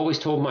years, I've always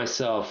told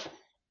myself,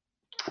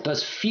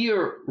 does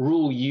fear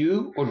rule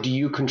you or do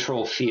you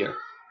control fear?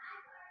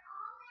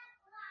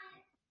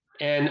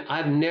 And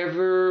I've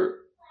never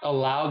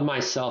allowed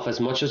myself as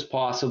much as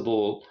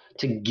possible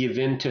to give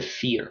in to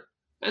fear.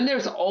 And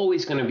there's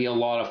always going to be a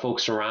lot of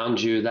folks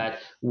around you that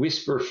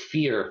whisper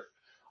fear.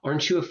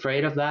 Aren't you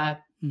afraid of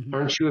that? Mm-hmm.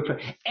 Aren't you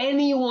afraid?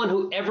 Anyone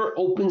who ever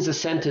opens a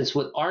sentence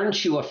with,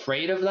 aren't you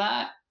afraid of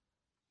that?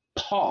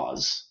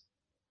 Pause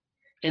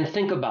and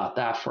think about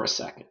that for a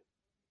second.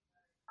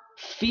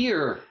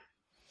 Fear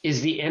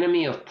is the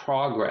enemy of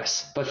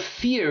progress, but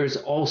fear is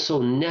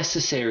also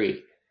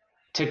necessary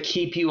to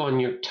keep you on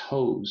your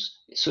toes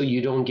so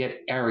you don't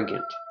get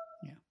arrogant.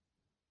 Yeah.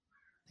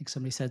 I think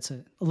somebody said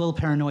so. A little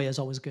paranoia is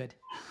always good.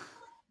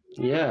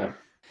 Yeah.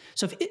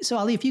 So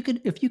Ali, if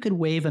you could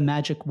wave a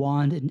magic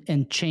wand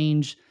and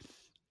change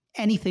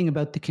anything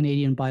about the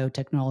Canadian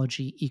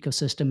biotechnology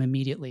ecosystem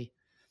immediately,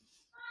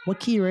 what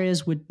key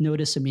areas would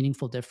notice a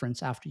meaningful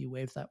difference after you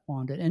wave that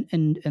wand?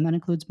 And that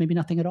includes maybe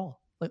nothing at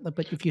all.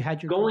 But if you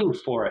had your going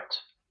for it,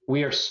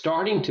 we are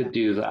starting to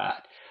do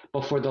that.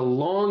 But for the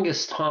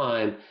longest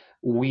time,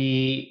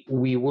 we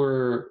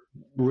were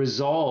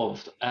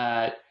resolved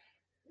at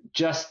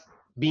just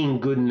being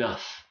good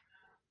enough,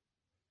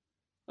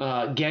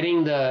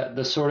 getting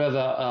the sort of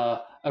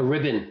a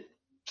ribbon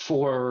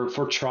for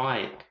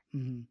trying.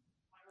 Mm-hmm.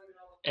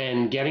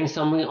 And getting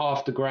something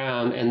off the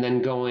ground and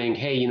then going,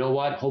 hey, you know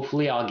what?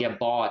 Hopefully I'll get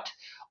bought,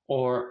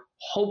 or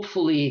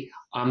hopefully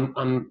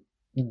I'm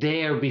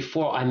there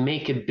before I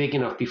make it big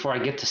enough, before I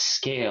get to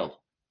scale.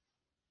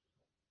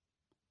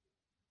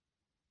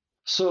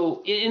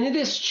 So, and it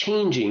is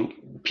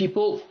changing.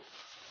 People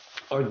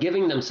are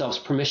giving themselves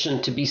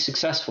permission to be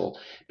successful.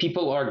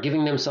 People are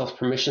giving themselves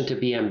permission to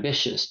be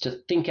ambitious, to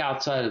think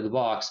outside of the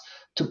box,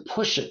 to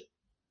push it.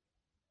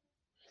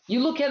 You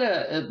look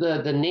at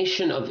the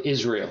nation of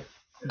Israel.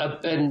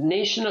 A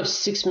nation of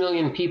 6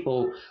 million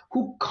people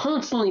who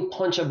constantly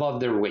punch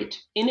above their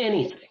weight in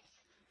anything.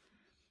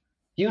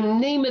 You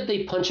name it,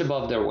 they punch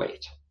above their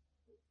weight.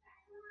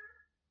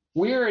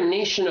 We're a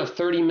nation of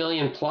 30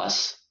 million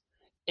plus,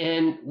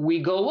 and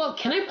we go, well,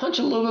 can I punch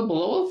a little bit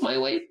below my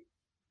weight?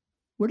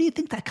 Where do you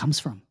think that comes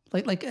from?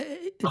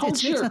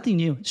 It's nothing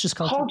new. It's just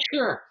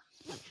culture.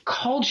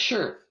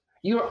 Culture.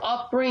 Your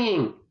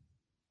upbringing.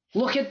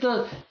 Look at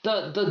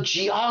the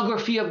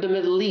geography of the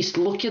Middle East.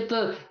 Look at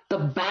the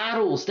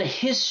battles, the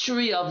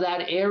history of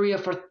that area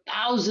for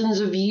thousands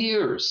of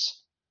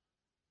years.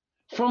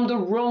 From the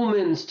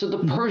Romans to the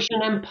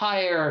Persian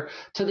Empire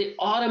to the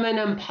Ottoman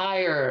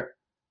Empire.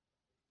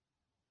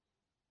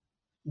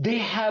 They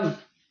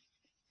have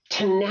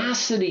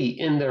tenacity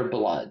in their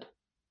blood.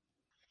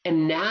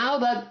 And now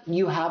that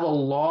you have a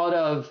lot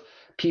of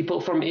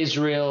people from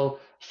Israel,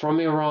 from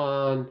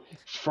Iran,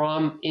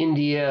 from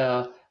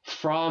India,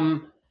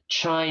 from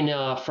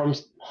China, from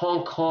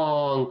Hong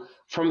Kong,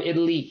 from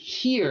Italy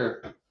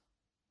here,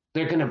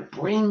 they're going to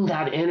bring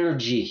that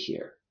energy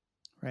here.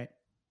 Right.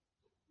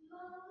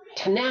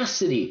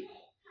 Tenacity,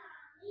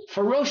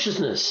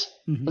 ferociousness.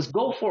 Mm-hmm. Let's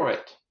go for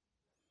it.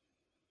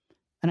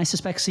 And I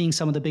suspect seeing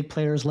some of the big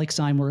players like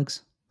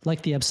Zymeworks,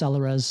 like the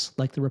AbCellera's,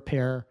 like the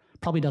Repair,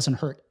 probably doesn't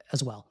hurt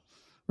as well,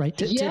 right?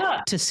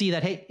 To see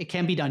that, hey, it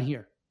can be done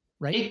here,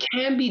 right? It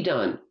can be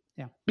done.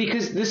 Yeah.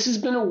 Because this has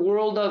been a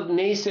world of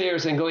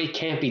naysayers and go, it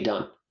can't be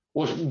done.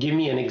 Well, give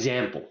me an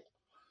example.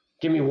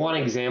 Give me one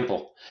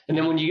example. And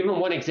then when you give them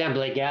one example,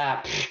 like,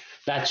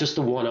 that's just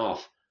a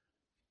one-off.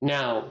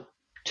 Now,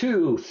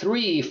 2,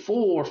 3,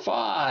 4,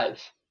 5.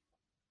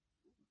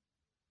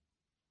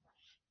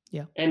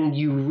 Yeah. And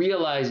you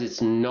realize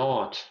it's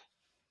not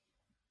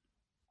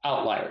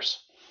outliers.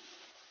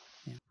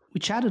 Yeah. We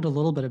chatted a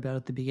little bit about it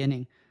at the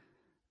beginning.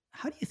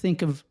 How do you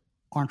think of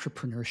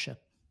entrepreneurship?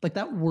 Like,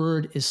 that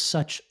word is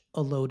such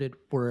a loaded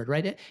word,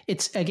 right?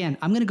 It's, again,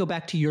 I'm going to go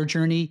back to your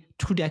journey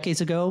 2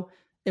 decades ago.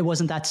 It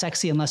wasn't that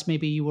sexy unless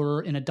maybe you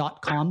were in a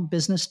 .com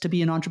business to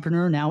be an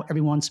entrepreneur. Now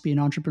everyone wants to be an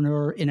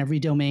entrepreneur in every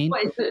domain.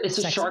 Well, it's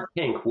a Shark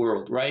Tank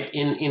world, right?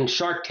 In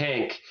Shark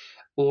Tank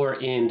or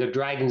in the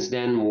Dragon's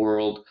Den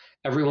world,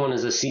 everyone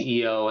is a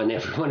CEO and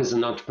everyone is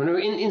an entrepreneur.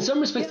 In some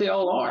respects, they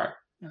all are.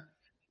 Yeah.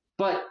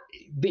 But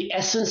the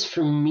essence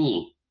for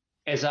me,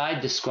 as I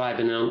describe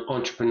an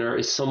entrepreneur,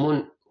 is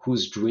someone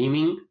who's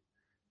dreaming,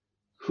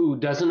 who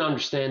doesn't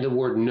understand the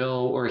word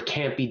no, or it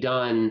can't be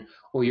done,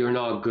 or you're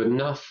not good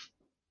enough.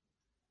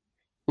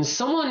 And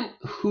someone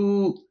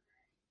who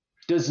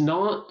does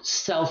not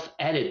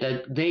self-edit,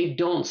 that they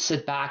don't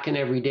sit back and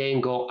every day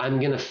and go, I'm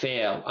going to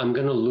fail, I'm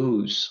going to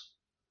lose.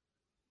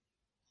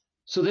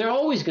 So they're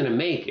always going to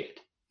make it.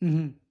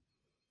 Mm-hmm.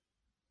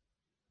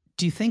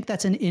 Do you think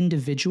that's an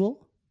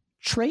individual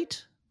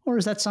trait? Or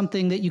is that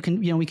something that you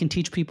can, we can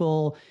teach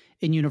people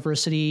in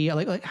university?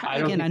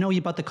 I know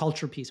about the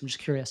culture piece. I'm just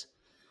curious.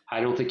 I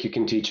don't think you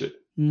can teach it.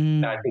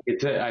 I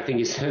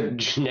think it's a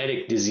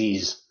genetic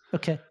disease.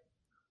 Okay.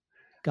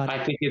 Got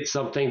it. I think it's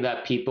something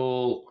that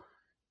people,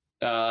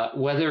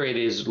 whether it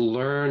is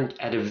learned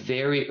at a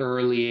very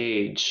early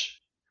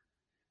age,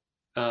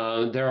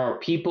 there are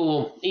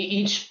people,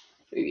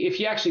 if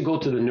you actually go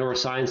to the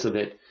neuroscience of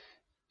it,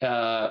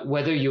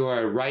 whether you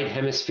are a right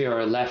hemisphere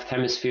or a left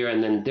hemisphere,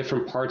 and then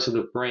different parts of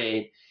the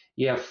brain,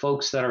 You have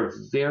folks that are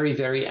very,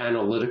 very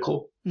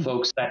analytical,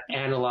 folks that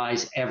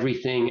analyze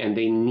everything, and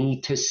they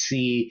need to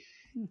see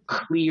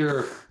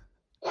clear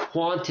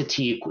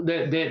quantity.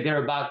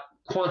 They're about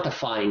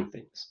quantifying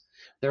things.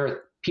 There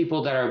are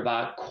people that are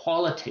about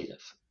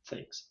qualitative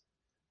things.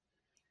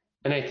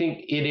 And I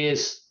think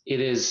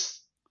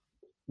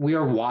we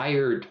are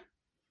wired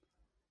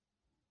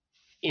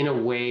in a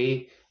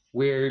way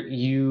where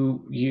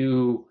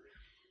you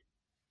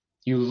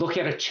look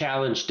at a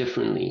challenge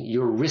differently.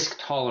 Your risk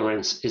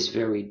tolerance is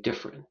very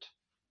different.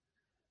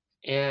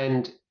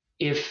 And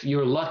if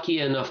you're lucky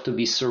enough to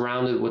be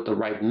surrounded with the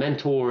right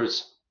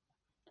mentors,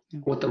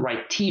 with the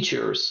right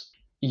teachers,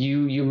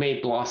 you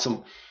may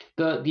blossom.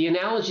 The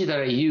analogy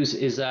that I use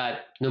is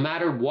that no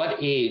matter what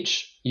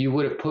age you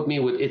would have put me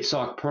with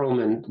Itzhak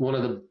Perlman, one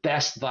of the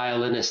best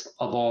violinists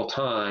of all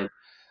time,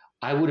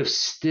 I would have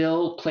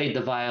still played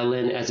the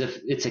violin as if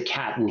it's a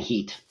cat in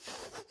heat.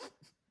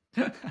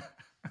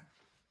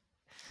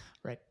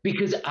 Right.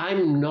 Because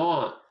I'm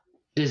not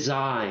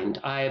designed.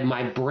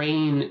 My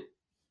brain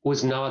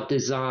was not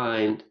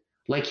designed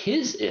like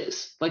his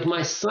is, like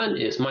my son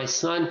is. My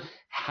son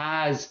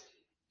has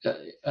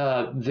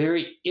a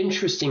very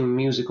interesting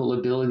musical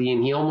ability,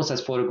 and he almost has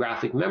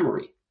photographic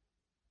memory.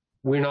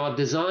 We're not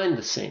designed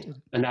the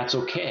same, and that's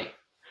okay.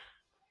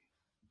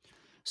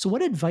 So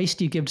what advice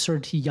do you give sort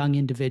of to young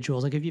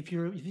individuals? Like if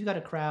you've got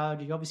a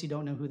crowd, you obviously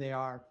don't know who they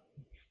are.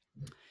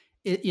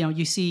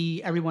 You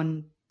see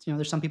everyone,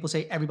 there's some people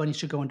say everybody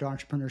should go into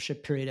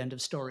entrepreneurship, period, end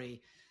of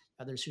story.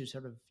 Others who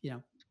sort of,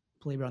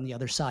 believe it on the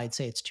other side,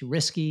 say it's too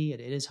risky. It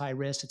is high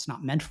risk. It's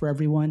not meant for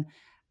everyone.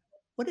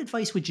 What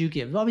advice would you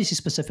give? Obviously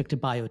specific to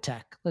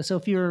biotech. So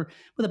if you're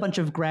with a bunch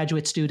of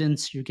graduate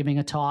students, you're giving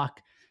a talk,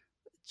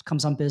 it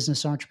comes on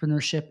business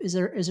entrepreneurship. Is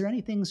there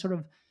anything sort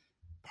of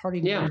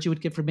parting words you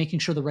would give for making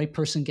sure the right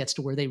person gets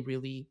to where they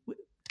really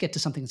get to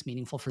something that's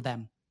meaningful for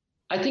them?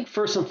 I think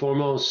first and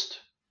foremost,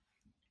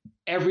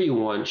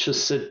 everyone should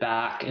sit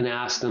back and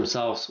ask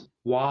themselves,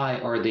 why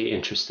are they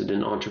interested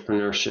in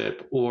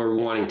entrepreneurship or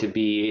wanting to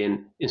be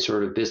in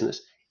sort of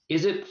business?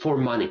 Is it for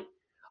money?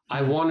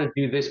 I want to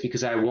do this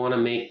because I want to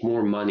make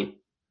more money.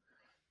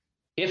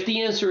 If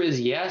the answer is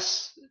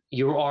yes,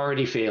 you're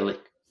already failing.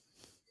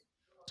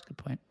 That's a good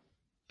point.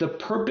 The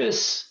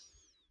purpose,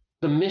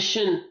 the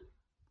mission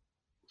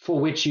for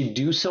which you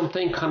do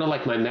something, kind of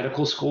like my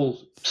medical school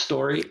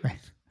story, right,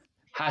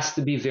 has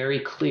to be very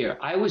clear.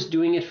 I was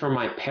doing it for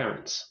my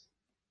parents,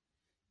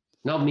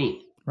 not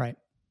me. Right.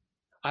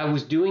 I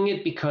was doing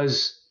it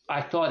because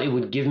I thought it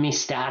would give me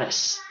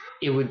status.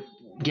 It would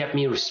get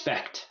me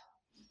respect.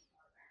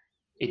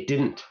 It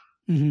didn't.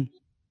 Mm-hmm.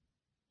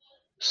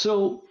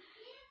 So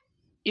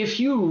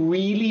if you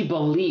really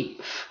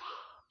believe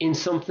in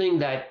something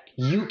that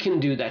you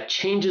can do that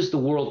changes the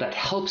world, that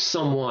helps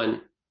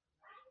someone,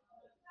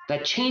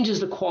 that changes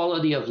the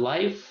quality of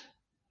life,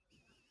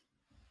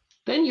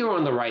 then you're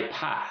on the right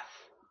path.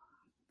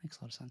 Makes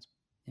a lot of sense.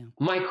 Yeah.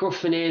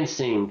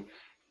 Microfinancing,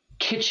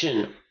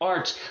 kitchen,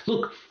 arts.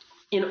 Look,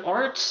 in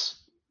arts,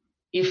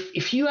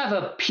 if you have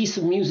a piece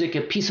of music,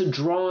 a piece of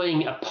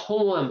drawing, a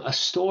poem, a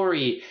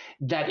story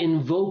that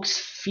invokes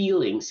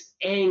feelings,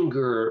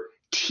 anger,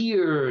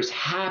 tears,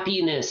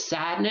 happiness,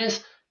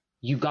 sadness,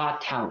 you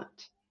got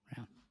talent.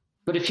 Yeah.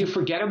 But if you're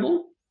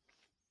forgettable,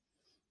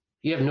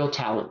 you have no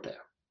talent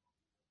there.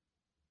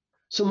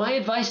 So my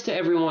advice to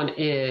everyone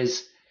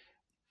is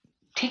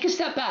take a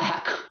step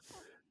back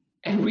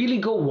and really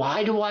go,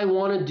 why do I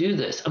want to do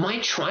this? Am I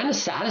trying to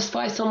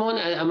satisfy someone?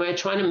 Am I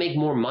trying to make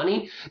more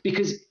money?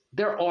 Because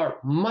there are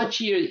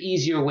much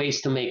easier ways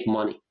to make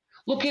money.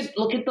 Look at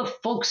the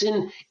folks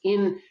in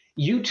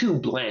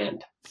YouTube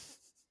land.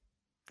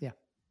 Yeah.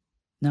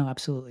 No,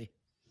 absolutely.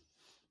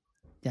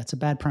 Yeah, it's a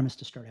bad premise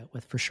to start out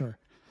with, for sure.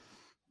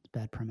 It's a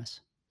bad premise.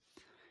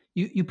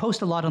 You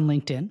post a lot on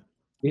LinkedIn.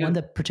 Yeah. One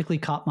that particularly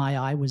caught my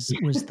eye was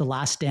The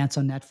Last Dance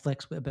on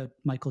Netflix about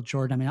Michael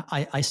Jordan. I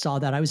mean, I saw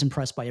that. I was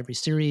impressed by every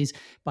series,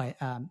 by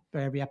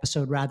every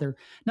episode, rather.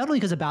 Not only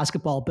because of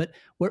basketball, but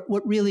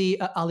what really,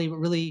 Ali, what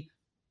really,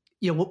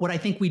 what I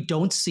think we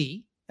don't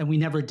see, and we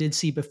never did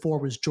see before,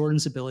 was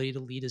Jordan's ability to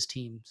lead his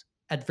teams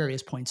at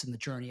various points in the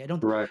journey.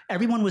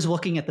 Everyone was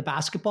looking at the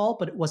basketball,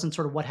 but it wasn't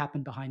sort of what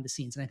happened behind the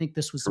scenes. And I think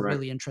this was the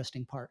really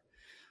interesting part.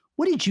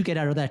 What did you get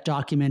out of that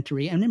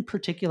documentary? And in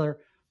particular,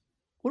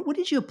 what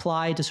did you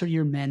apply to sort of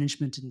your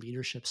management and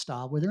leadership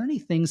style? Were there any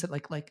things that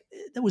like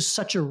that was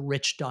such a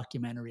rich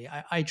documentary?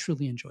 I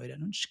truly enjoyed it.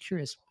 I'm just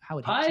curious how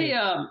it hit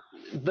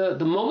you.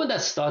 The moment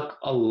that stuck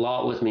a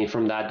lot with me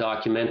from that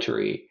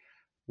documentary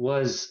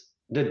was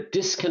the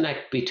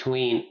disconnect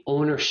between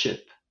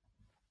ownership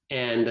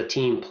and the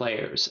team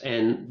players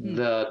and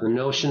the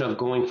notion of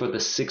going for the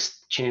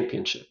 6th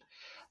championship.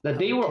 That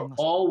they were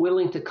all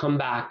willing to come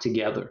back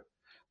together,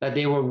 that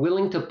they were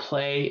willing to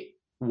play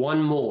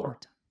one more.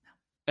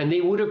 And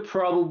they would have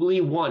probably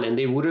won, and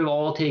they would have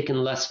all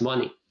taken less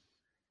money.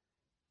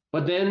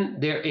 But then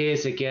there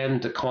is,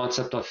 again, the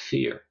concept of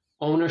fear.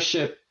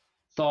 Ownership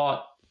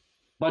thought,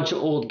 bunch of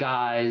old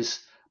guys,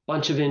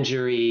 bunch of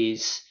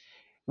injuries.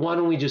 Why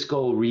don't we just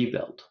go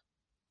rebuild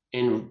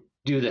and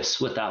do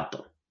this without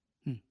them?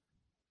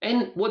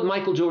 And what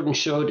Michael Jordan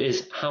showed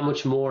is how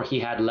much more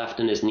he had left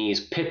in his knees.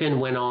 Pippen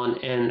went on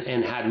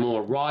and had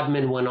more.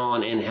 Rodman went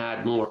on and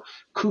had more.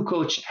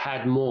 Kukoc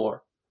had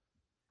more.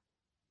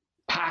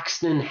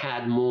 Paxton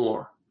had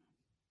more.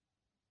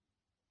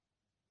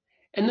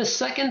 And the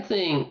second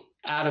thing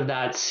out of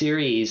that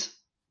series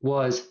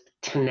was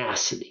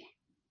tenacity.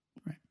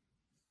 Right.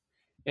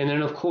 And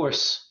then, of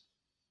course,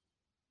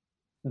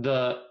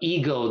 the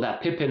ego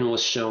that Pippen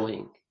was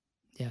showing.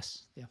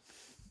 Yes. Yeah.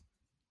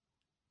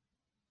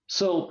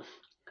 So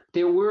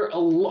there were a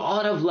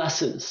lot of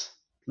lessons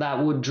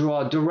that would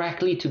draw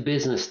directly to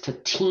business, to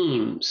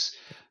teams,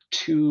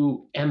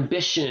 to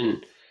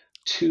ambition,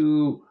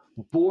 to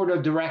board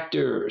of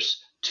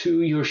directors,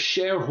 to your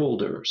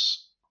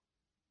shareholders.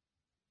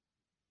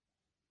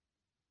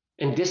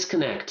 And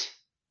disconnect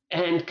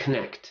and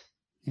connect.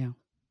 Yeah.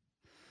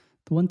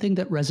 The one thing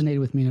that resonated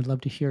with me, and I'd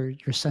love to hear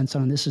your sense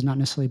on, this is not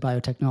necessarily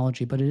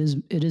biotechnology, but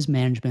it is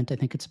management. I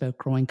think it's about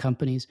growing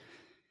companies.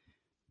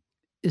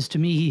 Is, to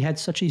me, he had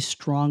such a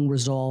strong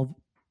resolve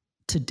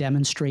to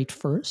demonstrate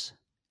first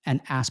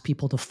and ask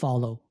people to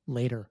follow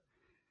later.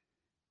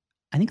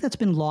 I think that's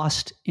been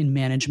lost in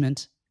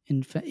management,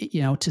 to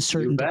a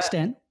certain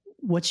extent.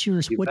 What's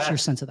your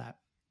sense of that?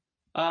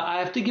 I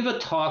have to give a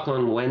talk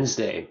on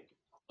Wednesday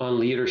on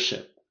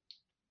leadership.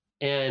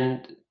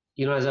 And,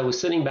 as I was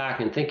sitting back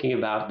and thinking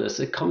about this,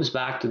 it comes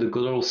back to the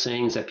good old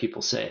sayings that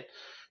people say.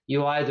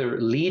 You either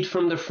lead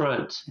from the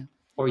front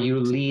or you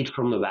lead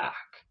from the back.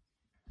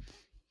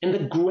 And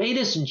the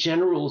greatest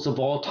generals of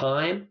all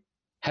time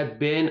have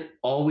been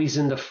always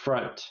in the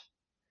front.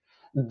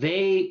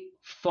 They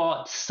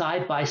fought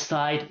side by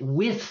side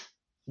with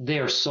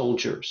their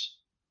soldiers.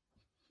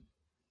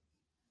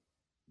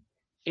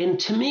 And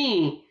to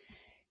me,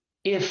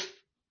 if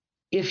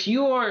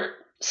you're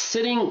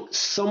sitting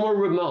somewhere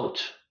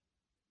remote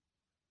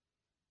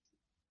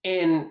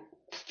and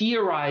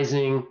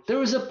theorizing,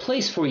 there is a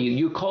place for you.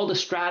 You're called a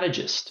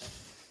strategist.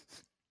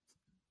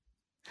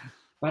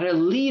 But a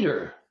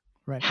leader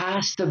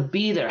has to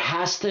be there,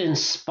 has to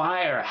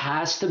inspire,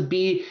 has to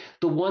be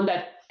the one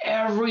that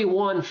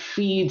everyone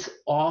feeds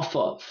off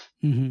of.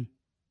 Mm-hmm.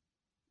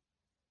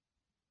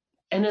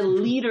 And a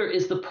leader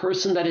is the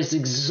person that is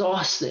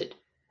exhausted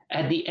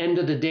at the end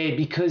of the day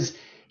because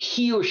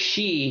he or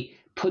she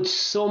puts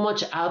so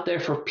much out there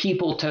for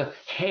people to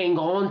hang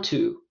on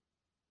to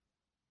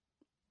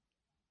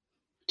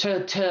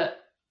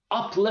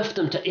uplift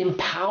them, to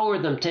empower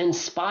them, to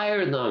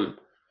inspire them,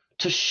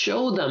 to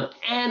show them,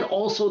 and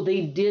also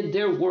they did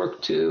their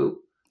work too.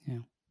 Yeah.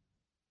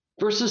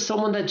 Versus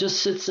someone that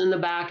just sits in the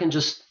back and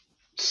just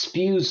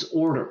spews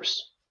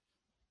orders.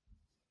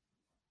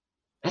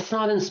 That's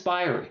not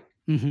inspiring.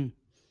 Mm-hmm.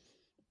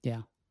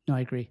 Yeah, no, I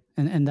agree,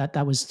 and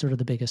that was sort of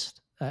the biggest.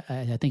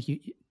 I think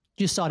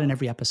you saw it in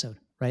every episode,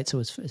 right? So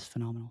it's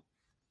phenomenal.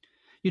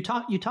 You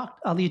talked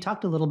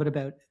a little bit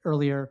about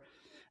earlier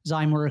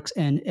Zymeworks,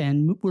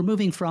 and we're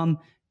moving from,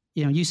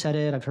 you said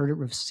it, I've heard it,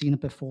 we've seen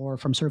it before,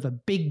 from sort of a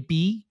big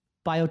B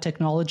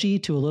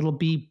biotechnology to a little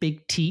b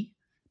big T,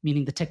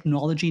 meaning the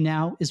technology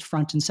now is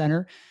front and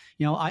center.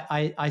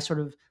 I sort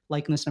of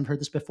liken this, and I've heard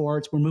this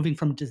before. We're moving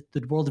from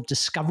the world of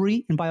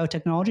discovery in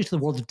biotechnology to the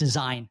world of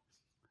design.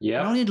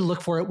 Yeah. We don't need to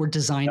look for it. We're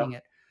designing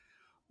it.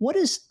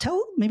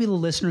 Tell maybe the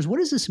listeners, what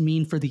does this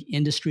mean for the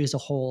industry as a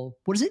whole?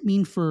 What does it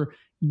mean for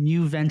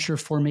new venture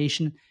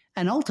formation?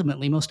 And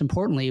ultimately, most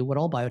importantly, what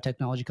all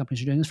biotechnology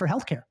companies are doing is for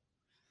healthcare.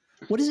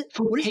 What does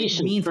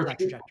it mean for that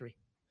trajectory?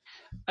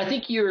 I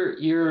think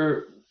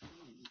you're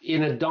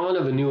in a dawn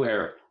of a new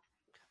era.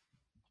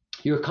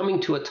 You're coming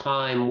to a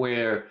time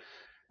where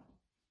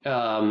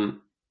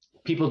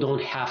people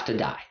don't have to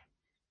die.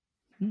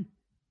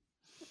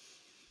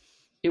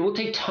 It will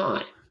take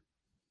time.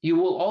 You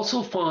will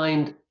also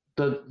find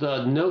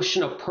the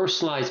notion of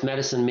personalized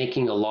medicine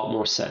making a lot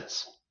more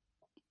sense.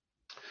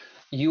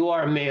 You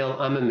are a male,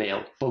 I'm a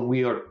male, but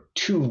we are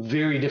two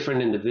very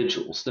different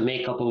individuals. The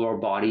makeup of our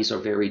bodies are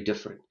very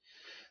different.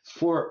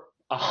 For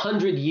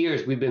 100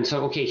 years, we've been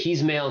saying, okay,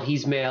 he's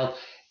male,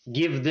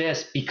 give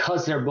this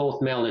because they're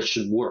both male, it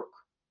should work.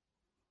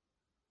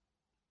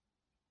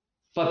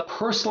 But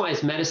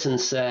personalized medicine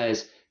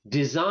says,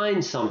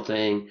 design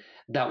something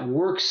that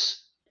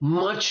works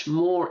much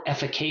more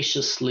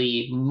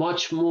efficaciously,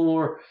 much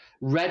more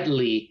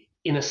readily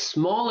in a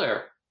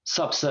smaller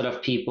subset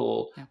of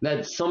people,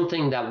 than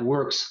something that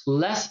works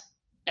less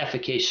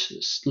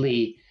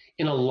efficaciously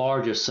in a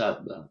larger set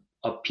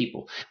of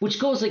people, which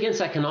goes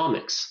against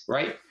economics,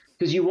 right?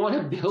 Because you want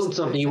to build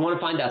something, you want to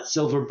find that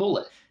silver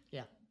bullet.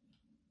 Yeah.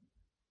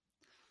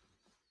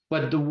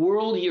 But the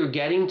world you're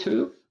getting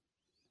to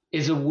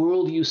is a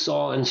world you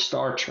saw in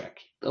Star Trek,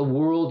 a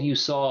world you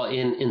saw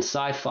in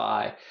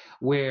sci-fi,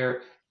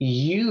 where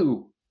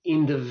you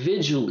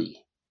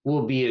individually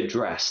will be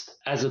addressed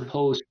as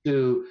opposed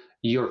to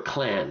your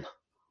clan.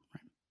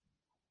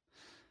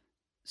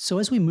 So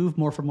as we move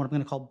more from what I'm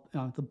going to call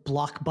the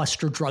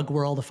blockbuster drug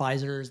world, the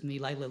Pfizers and the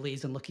Eli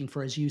Lillys, and looking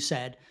for, as you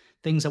said,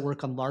 things that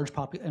work on large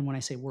and when I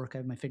say work, I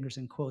have my fingers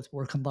in quotes,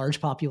 work on large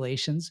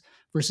populations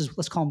versus,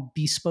 let's call them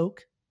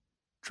bespoke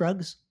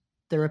drugs,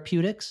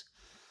 therapeutics.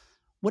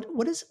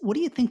 What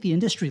do you think the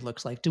industry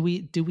looks like? Do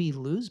we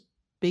lose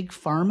big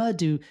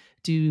pharma?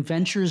 Do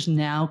ventures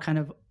now kind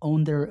of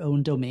own their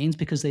own domains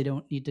because they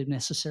don't need to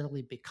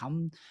necessarily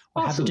become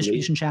or have the Possibly.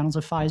 distribution channels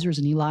of Pfizer's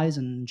and Eli's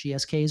and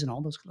GSK's and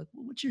all those? Like,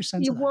 what's your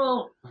sense Yeah, of that?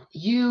 well,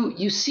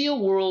 you see a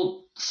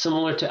world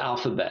similar to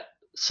Alphabet,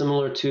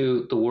 similar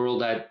to the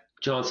world that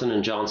Johnson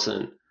and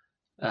Johnson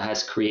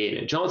has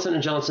created. Johnson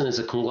and Johnson is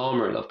a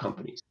conglomerate of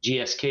companies.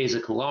 GSK is a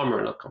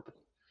conglomerate of companies.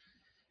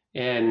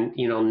 And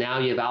now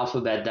you have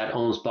Alphabet that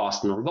owns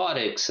Boston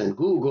Robotics and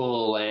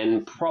Google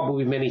and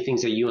probably many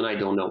things that you and I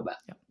don't know about.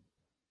 Yep.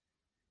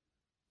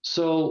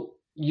 So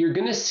you're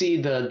going to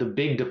see the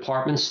big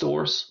department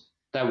stores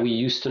that we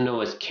used to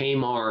know as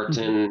Kmart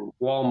and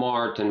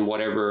Walmart and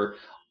whatever,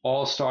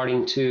 all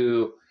starting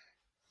to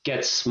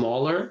get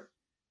smaller,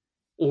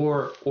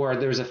 or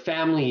there's a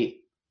family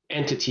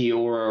entity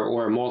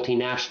or a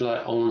multinational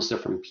that owns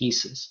different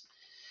pieces.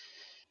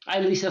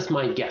 At least that's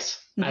my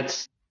guess.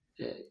 That's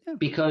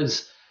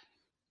because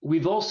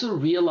we've also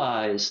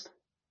realized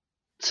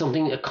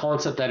a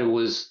concept that it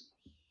was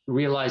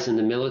realized in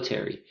the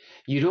military.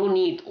 You don't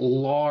need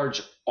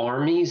large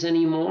armies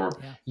anymore.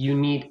 Yeah. You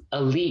need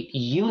elite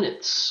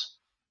units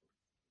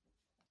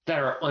that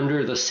are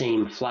under the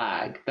same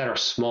flag, that are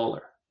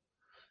smaller.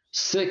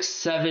 6,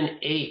 7,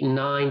 8,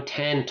 9,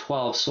 10,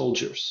 12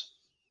 soldiers.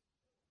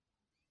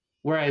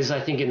 Whereas I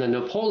think in the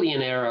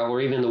Napoleon era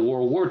or even the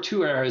World War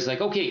II era, it's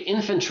like, okay,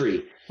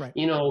 infantry, Right.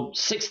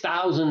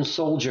 6,000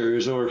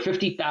 soldiers or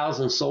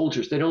 50,000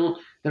 soldiers. They don't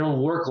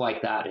work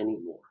like that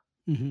anymore.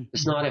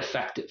 It's not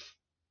effective.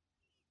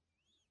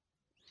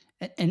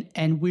 And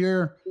I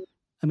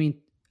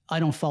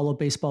don't follow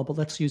baseball, but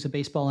let's use a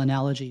baseball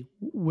analogy.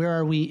 Where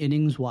are we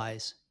innings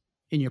wise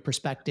in your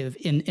perspective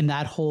in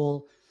that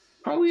whole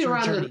probably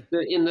around journey?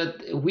 in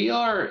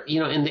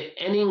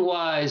the inning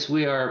wise,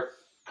 we are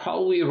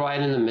probably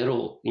right in the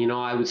middle.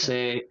 I would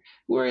say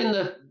we're in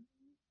the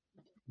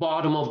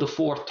bottom of the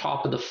fourth,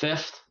 top of the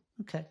fifth.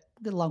 Okay,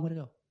 got a long way to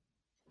go.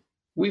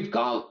 We've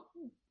got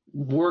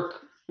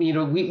work.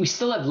 We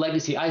still have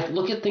legacy. I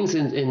look at things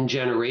in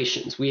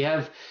generations. We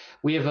have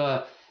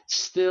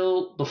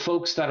still the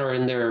folks that are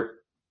in their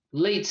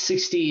late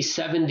 60s,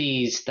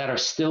 70s that are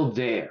still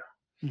there.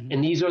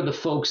 And these are the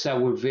folks that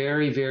were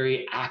very,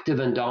 very active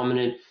and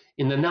dominant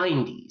in the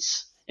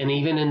 90s and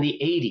even in the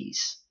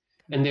 80s.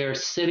 And they're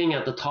sitting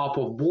at the top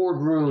of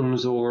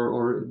boardrooms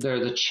or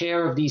they're the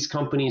chair of these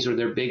companies or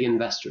they're big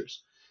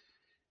investors.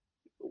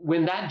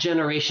 When that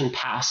generation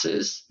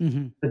passes,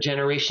 the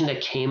generation that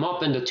came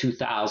up in the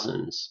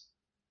 2000s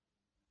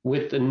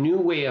with the new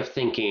way of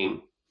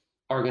thinking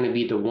are going to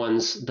be the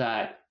ones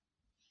that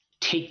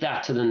take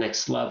that to the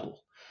next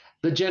level.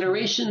 The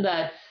generation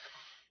that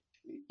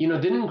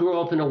didn't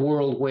grow up in a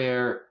world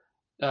where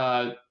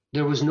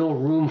there was no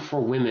room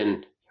for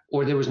women,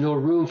 or there was no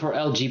room for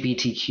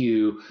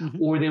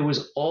LGBTQ, or there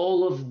was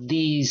all of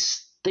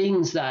these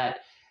things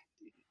that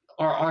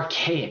are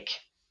archaic.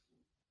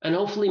 And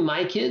hopefully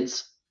my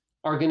kids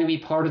are going to be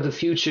part of the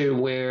future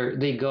where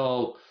they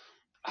go,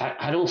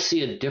 I don't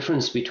see a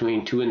difference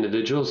between two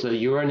individuals. That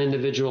you're an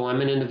individual,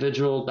 I'm an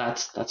individual.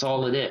 That's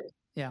all it is.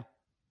 Yeah.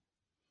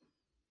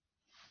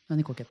 I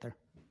think we'll get there.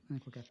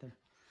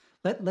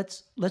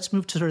 Let's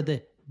move to sort of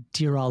the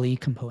Dear Ali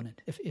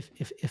component,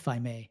 if I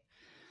may.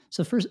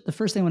 So the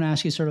first thing I want to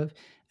ask you, sort of,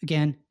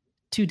 again,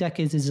 2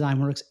 decades of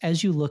Zymeworks.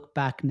 As you look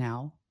back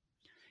now,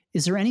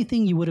 is there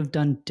anything you would have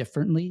done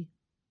differently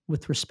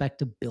with respect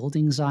to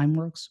building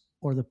Zymeworks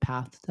or the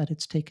path that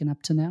it's taken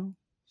up to now?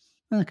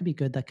 Well, that could be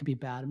good, that could be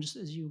bad. Just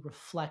as you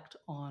reflect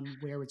on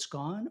where it's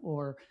gone,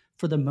 or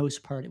for the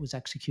most part, it was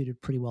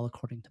executed pretty well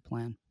according to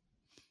plan.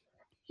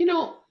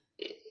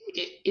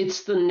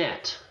 It's the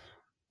net.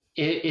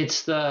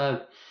 It's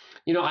the,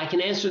 I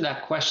can answer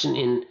that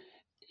question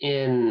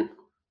in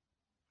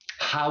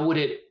how would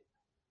it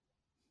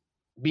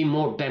be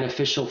more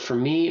beneficial for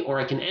me, or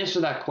I can answer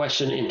that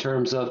question in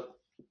terms of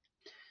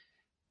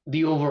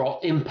the overall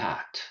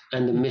impact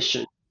and the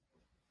mission.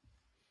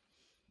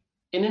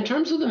 And in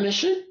terms of the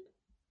mission,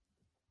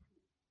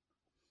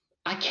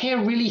 I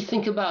can't really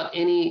think about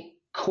any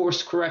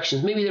course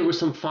corrections. Maybe there were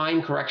some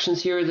fine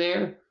corrections here or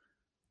there,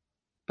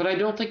 but I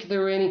don't think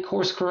there were any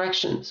course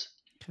corrections.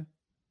 Okay.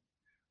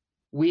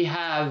 We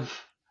have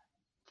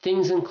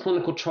things in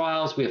clinical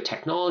trials. We have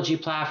technology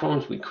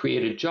platforms. We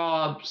created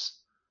jobs.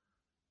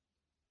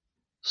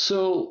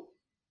 So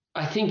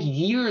I think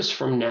years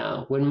from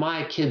now, when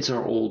my kids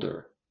are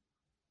older,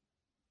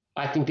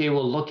 I think they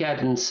will look at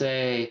it and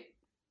say,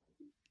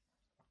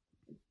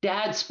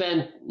 Dad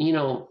spent,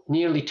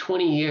 nearly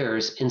 20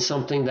 years in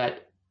something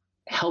that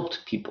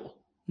helped people.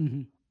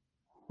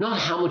 Not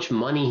how much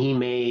money he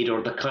made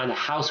or the kind of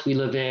house we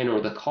live in or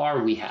the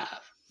car we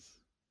have.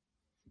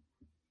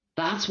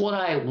 That's what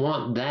I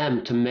want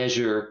them to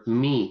measure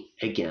me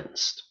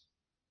against.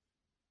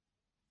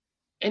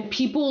 And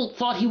people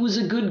thought he was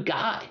a good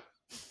guy.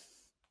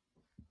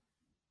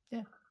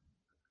 Yeah.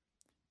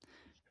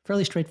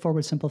 Fairly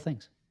straightforward, simple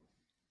things,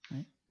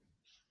 right?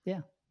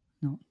 Yeah.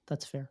 No,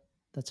 that's fair.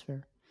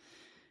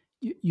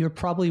 You're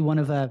probably one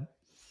of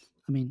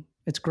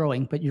It's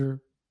growing, but you're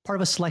part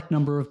of a select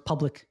number of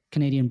public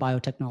Canadian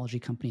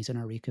biotechnology companies in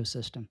our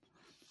ecosystem.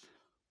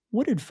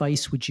 What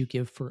advice would you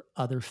give for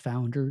other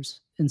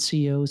founders and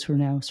CEOs who are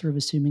now sort of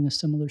assuming a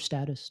similar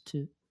status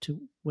to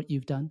what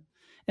you've done?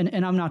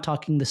 And I'm not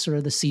talking the sort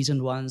of the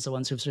seasoned ones, the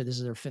ones who've said this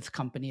is their fifth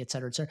company, et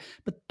cetera,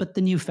 but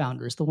the new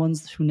founders, the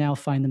ones who now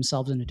find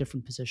themselves in a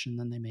different position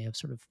than they may have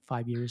sort of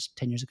 5 years,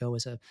 10 years ago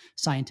as a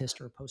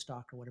scientist or a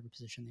postdoc or whatever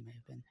position they may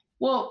have been.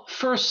 Well,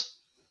 first,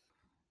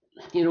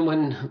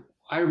 when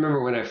I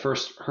remember when I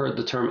first heard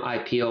the term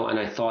IPO and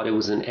I thought it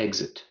was an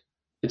exit.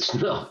 It's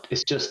not.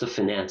 It's just the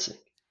financing.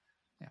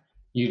 Yeah.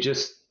 You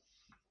just,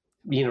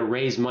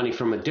 raise money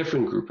from a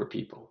different group of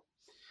people.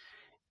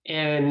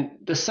 And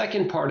the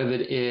second part of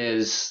it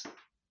is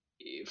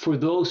for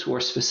those who are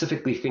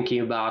specifically thinking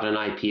about an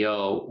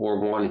IPO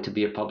or wanting to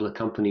be a public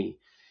company,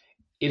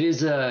 it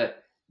is a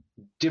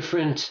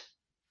different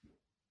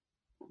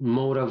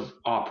mode of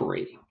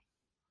operating.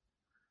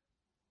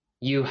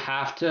 You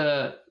have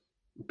to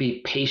be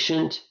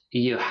patient.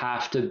 You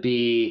have to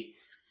be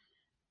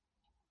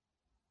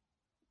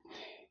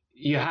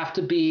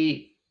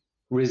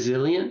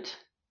resilient.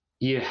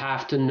 You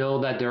have to know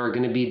that there are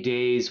going to be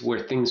days where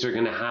things are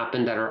going to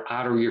happen that are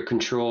out of your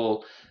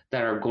control,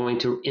 that are going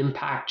to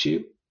impact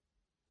you.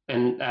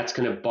 And that's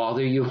going to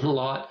bother you a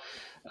lot.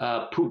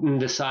 Putin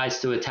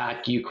decides to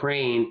attack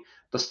Ukraine,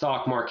 the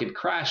stock market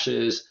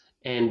crashes,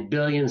 and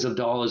billions of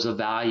dollars of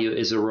value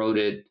is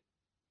eroded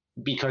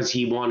because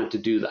he wanted to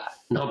do that,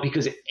 not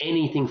because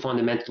anything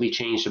fundamentally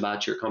changed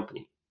about your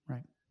company.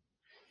 Right.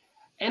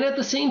 And at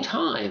the same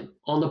time,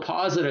 on the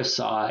positive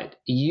side,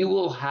 you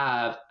will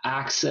have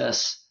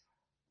access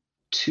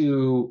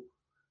to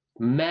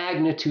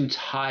magnitudes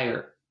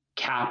higher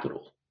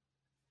capital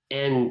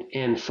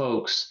and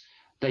folks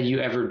that you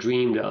ever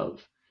dreamed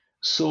of.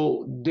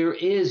 So there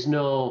is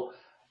no,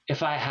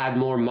 if I had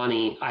more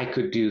money, I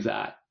could do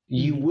that.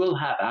 You will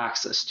have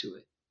access to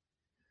it.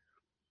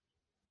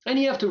 And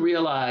you have to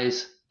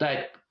realize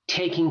that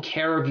taking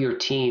care of your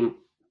team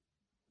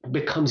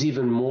becomes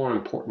even more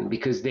important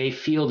because they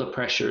feel the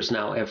pressures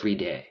now every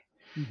day.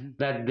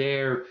 That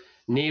their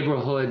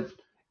neighborhood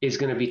is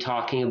going to be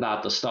talking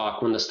about the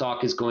stock. When the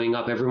stock is going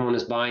up, everyone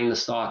is buying the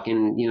stock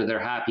and they're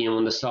happy. And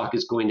when the stock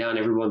is going down,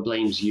 everyone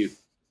blames you.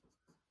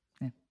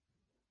 Yeah.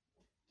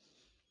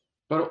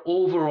 But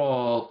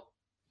overall,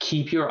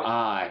 keep your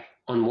eye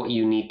on what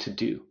you need to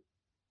do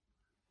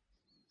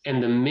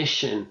and the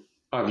mission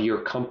of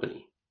your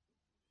company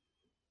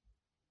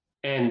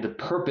and the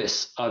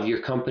purpose of your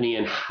company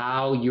and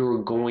how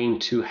you're going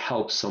to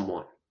help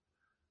someone.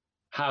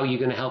 How are you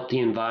going to help the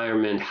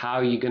environment? How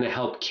are you going to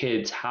help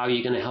kids? How are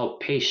you going to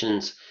help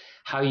patients?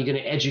 How are you going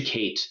to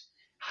educate?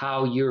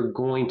 How you're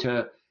going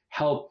to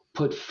help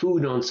put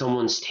food on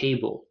someone's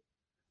table,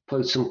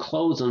 put some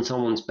clothes on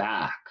someone's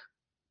back.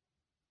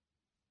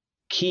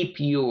 Keep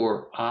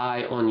your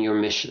eye on your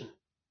mission.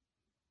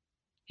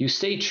 You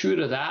stay true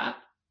to that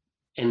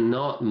and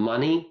not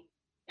money.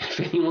 If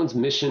anyone's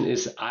mission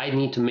is, I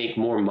need to make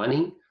more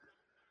money,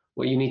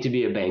 well, you need to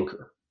be a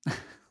banker.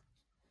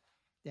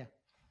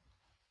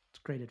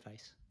 Great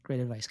advice. Great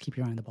advice. Keep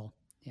your eye on the ball.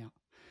 Yeah.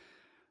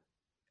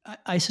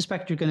 I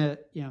suspect you're going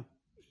to,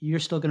 you're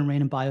still going to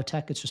remain in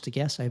biotech. It's just a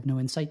guess. I have no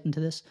insight into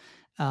this.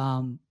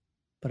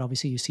 But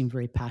obviously you seem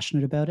very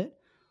passionate about it.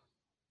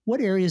 What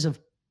areas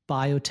of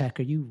biotech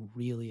are you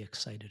really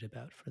excited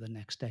about for the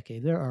next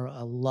decade? There are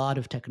a lot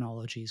of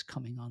technologies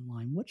coming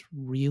online. What's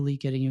really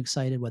getting you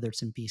excited, whether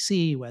it's in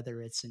BC,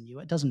 whether it's in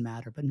US, it doesn't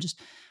matter, but just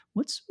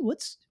what's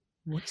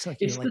like,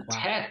 it's you're the like,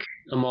 wow. Tech,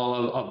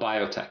 Amal, of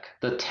biotech,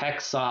 the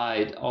tech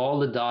side, all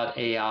the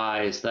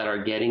 .AIs that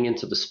are getting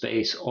into the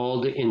space,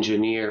 all the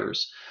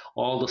engineers,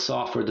 all the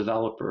software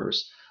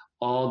developers,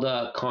 all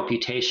the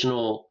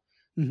computational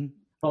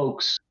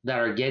folks that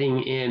are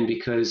getting in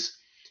because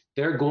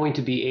they're going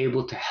to be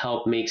able to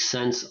help make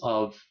sense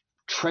of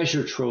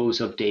treasure troves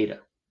of data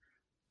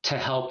to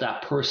help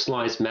that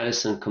personalized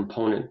medicine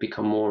component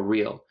become more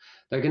real.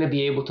 They're going to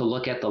be able to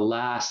look at the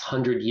last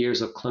 100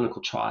 years of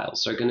clinical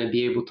trials. They're going to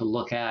be able to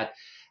look at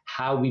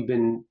how we've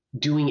been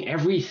doing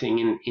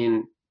everything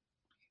in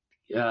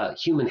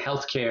human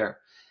healthcare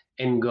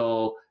and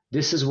go,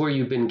 this is where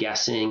you've been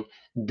guessing.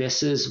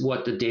 This is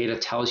what the data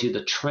tells you,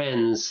 the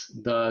trends,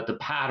 the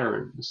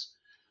patterns.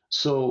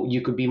 So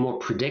you could be more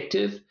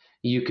predictive,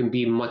 you can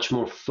be much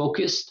more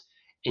focused,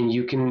 and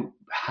you can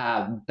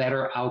have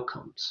better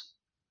outcomes.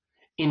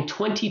 In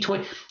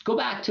 2020, go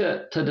back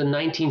to the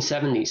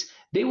 1970s.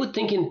 They would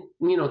think in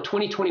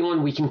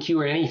 2021 we can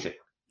cure anything.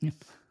 Yep.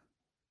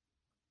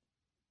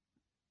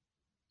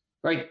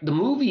 Right? The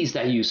movies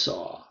that you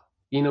saw,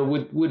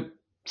 would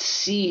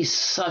see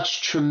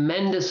such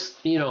tremendous,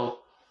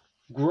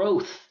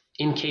 growth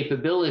in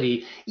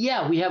capability.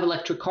 Yeah, we have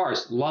electric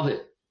cars, love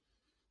it.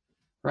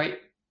 Right?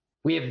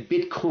 We have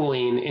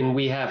Bitcoin and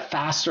we have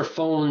faster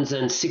phones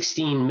and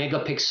 16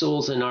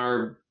 megapixels in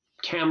our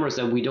cameras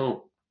that we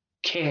don't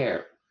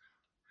care.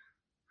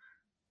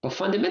 But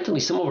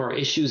fundamentally, some of our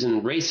issues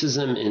in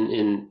racism,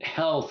 in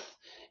health,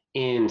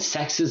 in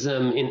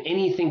sexism, in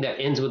anything that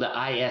ends with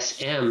the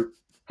ISM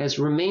has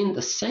remained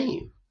the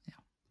same. Yeah.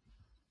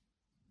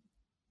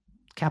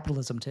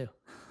 Capitalism too.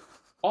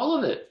 All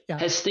of it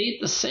has stayed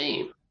the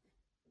same.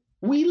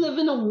 We live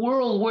in a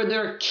world where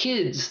there are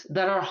kids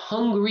that are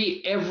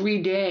hungry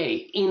every day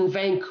in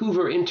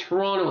Vancouver, in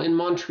Toronto, in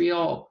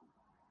Montreal.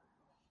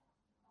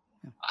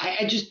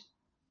 I just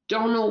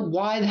don't know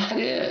why that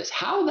is,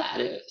 how that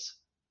is.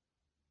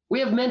 We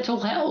have mental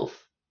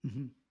health.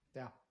 Mm-hmm.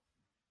 Yeah.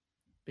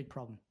 Big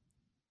problem.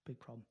 Big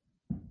problem.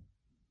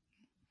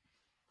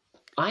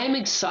 I am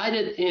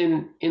excited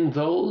in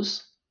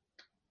those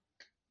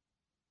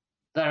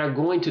that are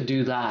going to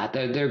do that.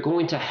 They're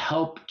going to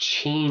help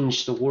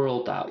change the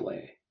world that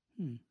way.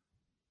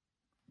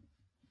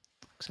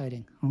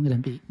 Exciting. I'm going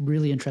to be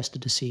really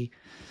interested to see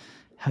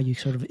how you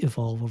sort of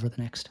evolve over the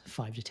next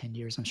 5 to 10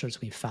 years. I'm sure it's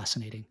going to be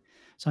fascinating.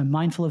 So I'm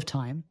mindful of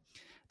time.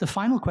 The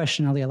final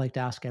question, Ali, I like to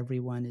ask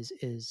everyone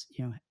is,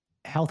 you know,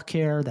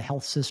 healthcare, the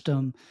health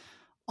system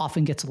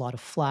often gets a lot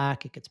of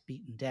flack. It gets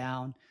beaten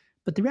down.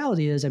 But the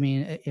reality is, I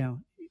mean, you know,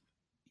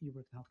 you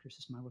work in the healthcare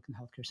system, I work in the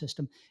healthcare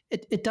system.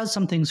 It does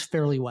some things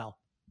fairly well.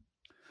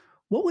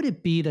 What would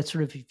it be that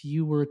sort of, if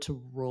you were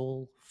to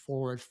roll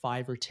forward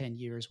 5 or 10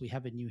 years, we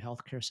have a new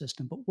healthcare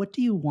system, but what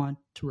do you want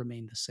to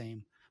remain the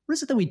same? What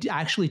is it that we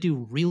actually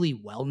do really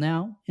well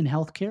now in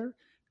healthcare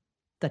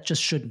that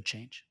just shouldn't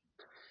change?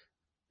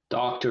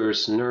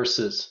 Doctors,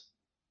 nurses.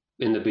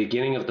 In the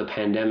beginning of the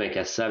pandemic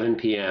at 7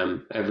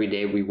 p.m. every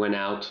day, we went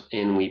out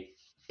and we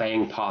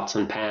banged pots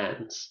and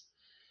pans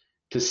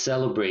to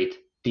celebrate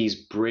these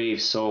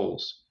brave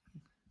souls.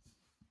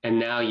 And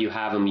now you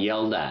have them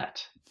yelled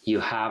at. You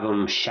have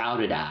them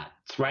shouted at,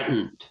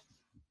 threatened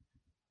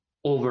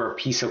over a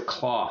piece of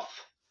cloth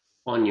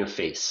on your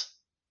face.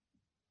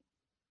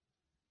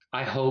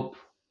 I hope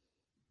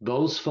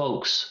those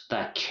folks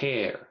that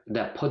care,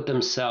 that put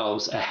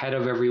themselves ahead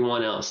of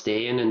everyone else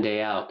day in and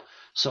day out,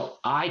 so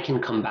I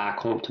can come back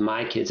home to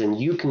my kids and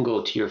you can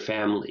go to your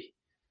family.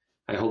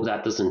 I hope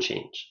that doesn't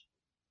change.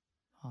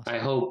 Awesome. I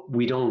hope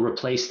we don't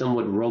replace them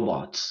with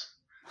robots.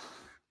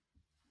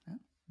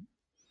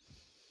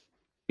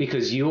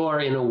 Because you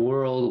are in a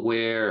world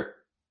where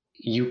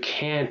you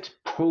can't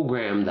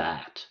program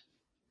that.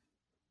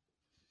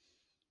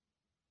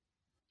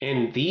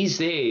 And these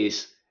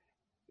days,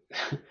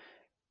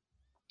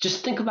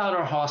 just think about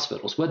our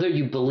hospitals, whether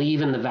you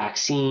believe in the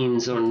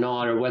vaccines or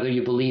not, or whether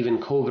you believe in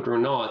COVID or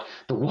not,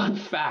 the one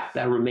fact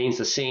that remains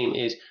the same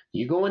is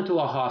you go into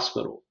a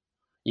hospital,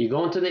 you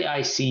go into the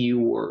ICU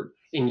ward,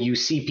 and you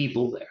see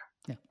people there.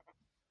 Yeah.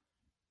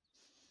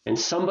 And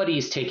somebody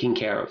is taking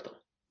care of them.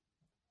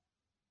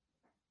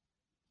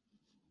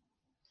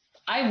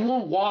 I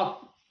won't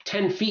walk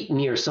 10 feet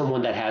near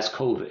someone that has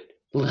COVID,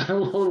 let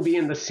alone be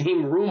in the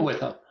same room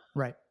with them.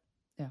 Right.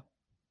 Yeah.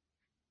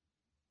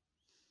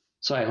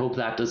 So I hope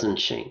that doesn't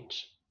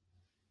change.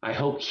 I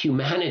hope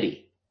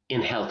humanity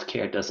in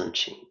healthcare doesn't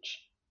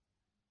change.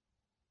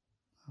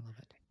 I love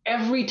it.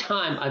 Every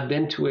time I've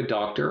been to a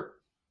doctor,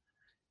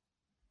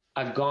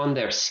 I've gone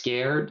there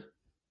scared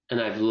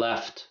and I've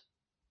left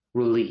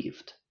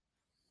relieved.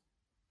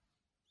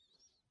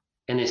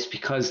 And it's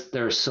because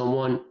there's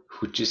someone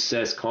who just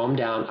says, calm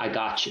down, I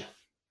got you.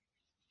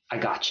 I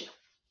got you.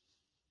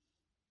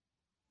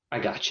 I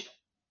got you.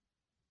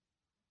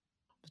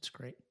 That's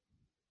great.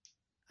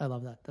 I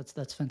love that.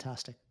 That's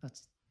fantastic.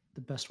 That's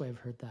the best way I've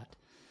heard that.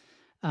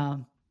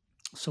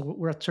 So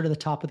we're at sort of the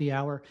top of the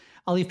hour.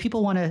 Ali, if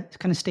people want to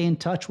kind of stay in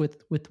touch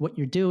with what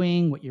you're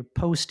doing, what you're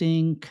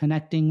posting,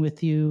 connecting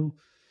with you,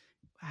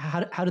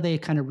 how do they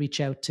kind of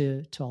reach out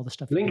to all the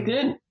stuff?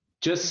 LinkedIn.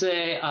 Just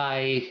say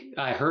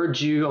I heard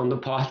you on the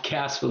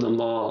podcast for the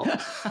mall,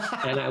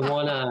 and I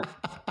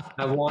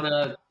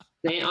wanna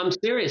say I'm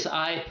serious.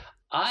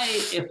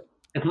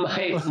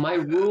 If my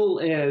rule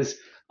is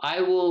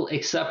I will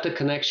accept a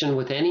connection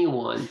with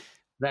anyone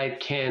that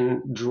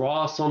can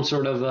draw some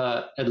sort of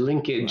a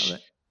linkage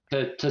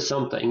to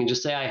something, and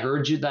just say I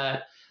heard you,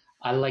 that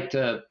I like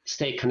to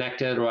stay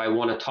connected, or I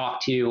want to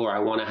talk to you, or I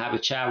want to have a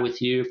chat with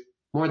you.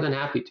 More than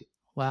happy to.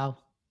 Wow.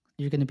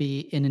 You're going to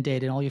be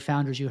inundated. All you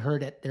founders, you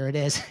heard it. There it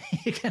is.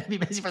 You're going to be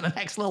busy for the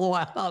next little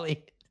while,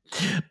 Ali.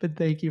 But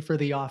thank you for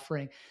the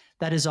offering.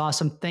 That is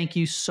awesome. Thank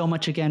you so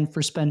much again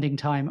for spending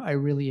time. I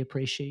really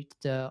appreciate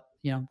the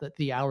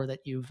hour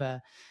that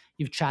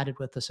you've chatted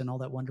with us and all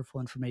that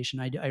wonderful information.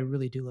 I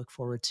really do look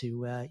forward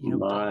to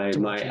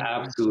my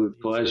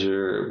absolute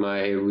pleasure.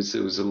 It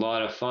was a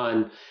lot of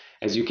fun.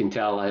 As you can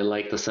tell, I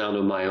like the sound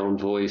of my own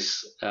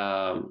voice.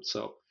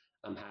 So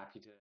I'm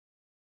happy to.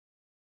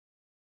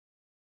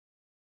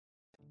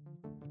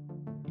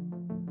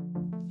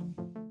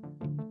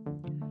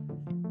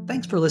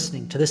 Thanks for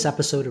listening to this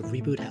episode of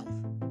Reboot Health.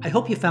 I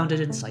hope you found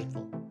it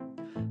insightful.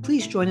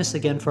 Please join us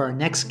again for our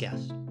next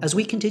guest as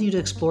we continue to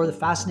explore the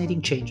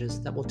fascinating changes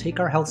that will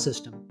take our health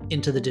system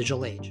into the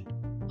digital age.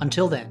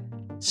 Until then,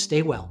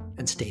 stay well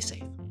and stay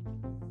safe.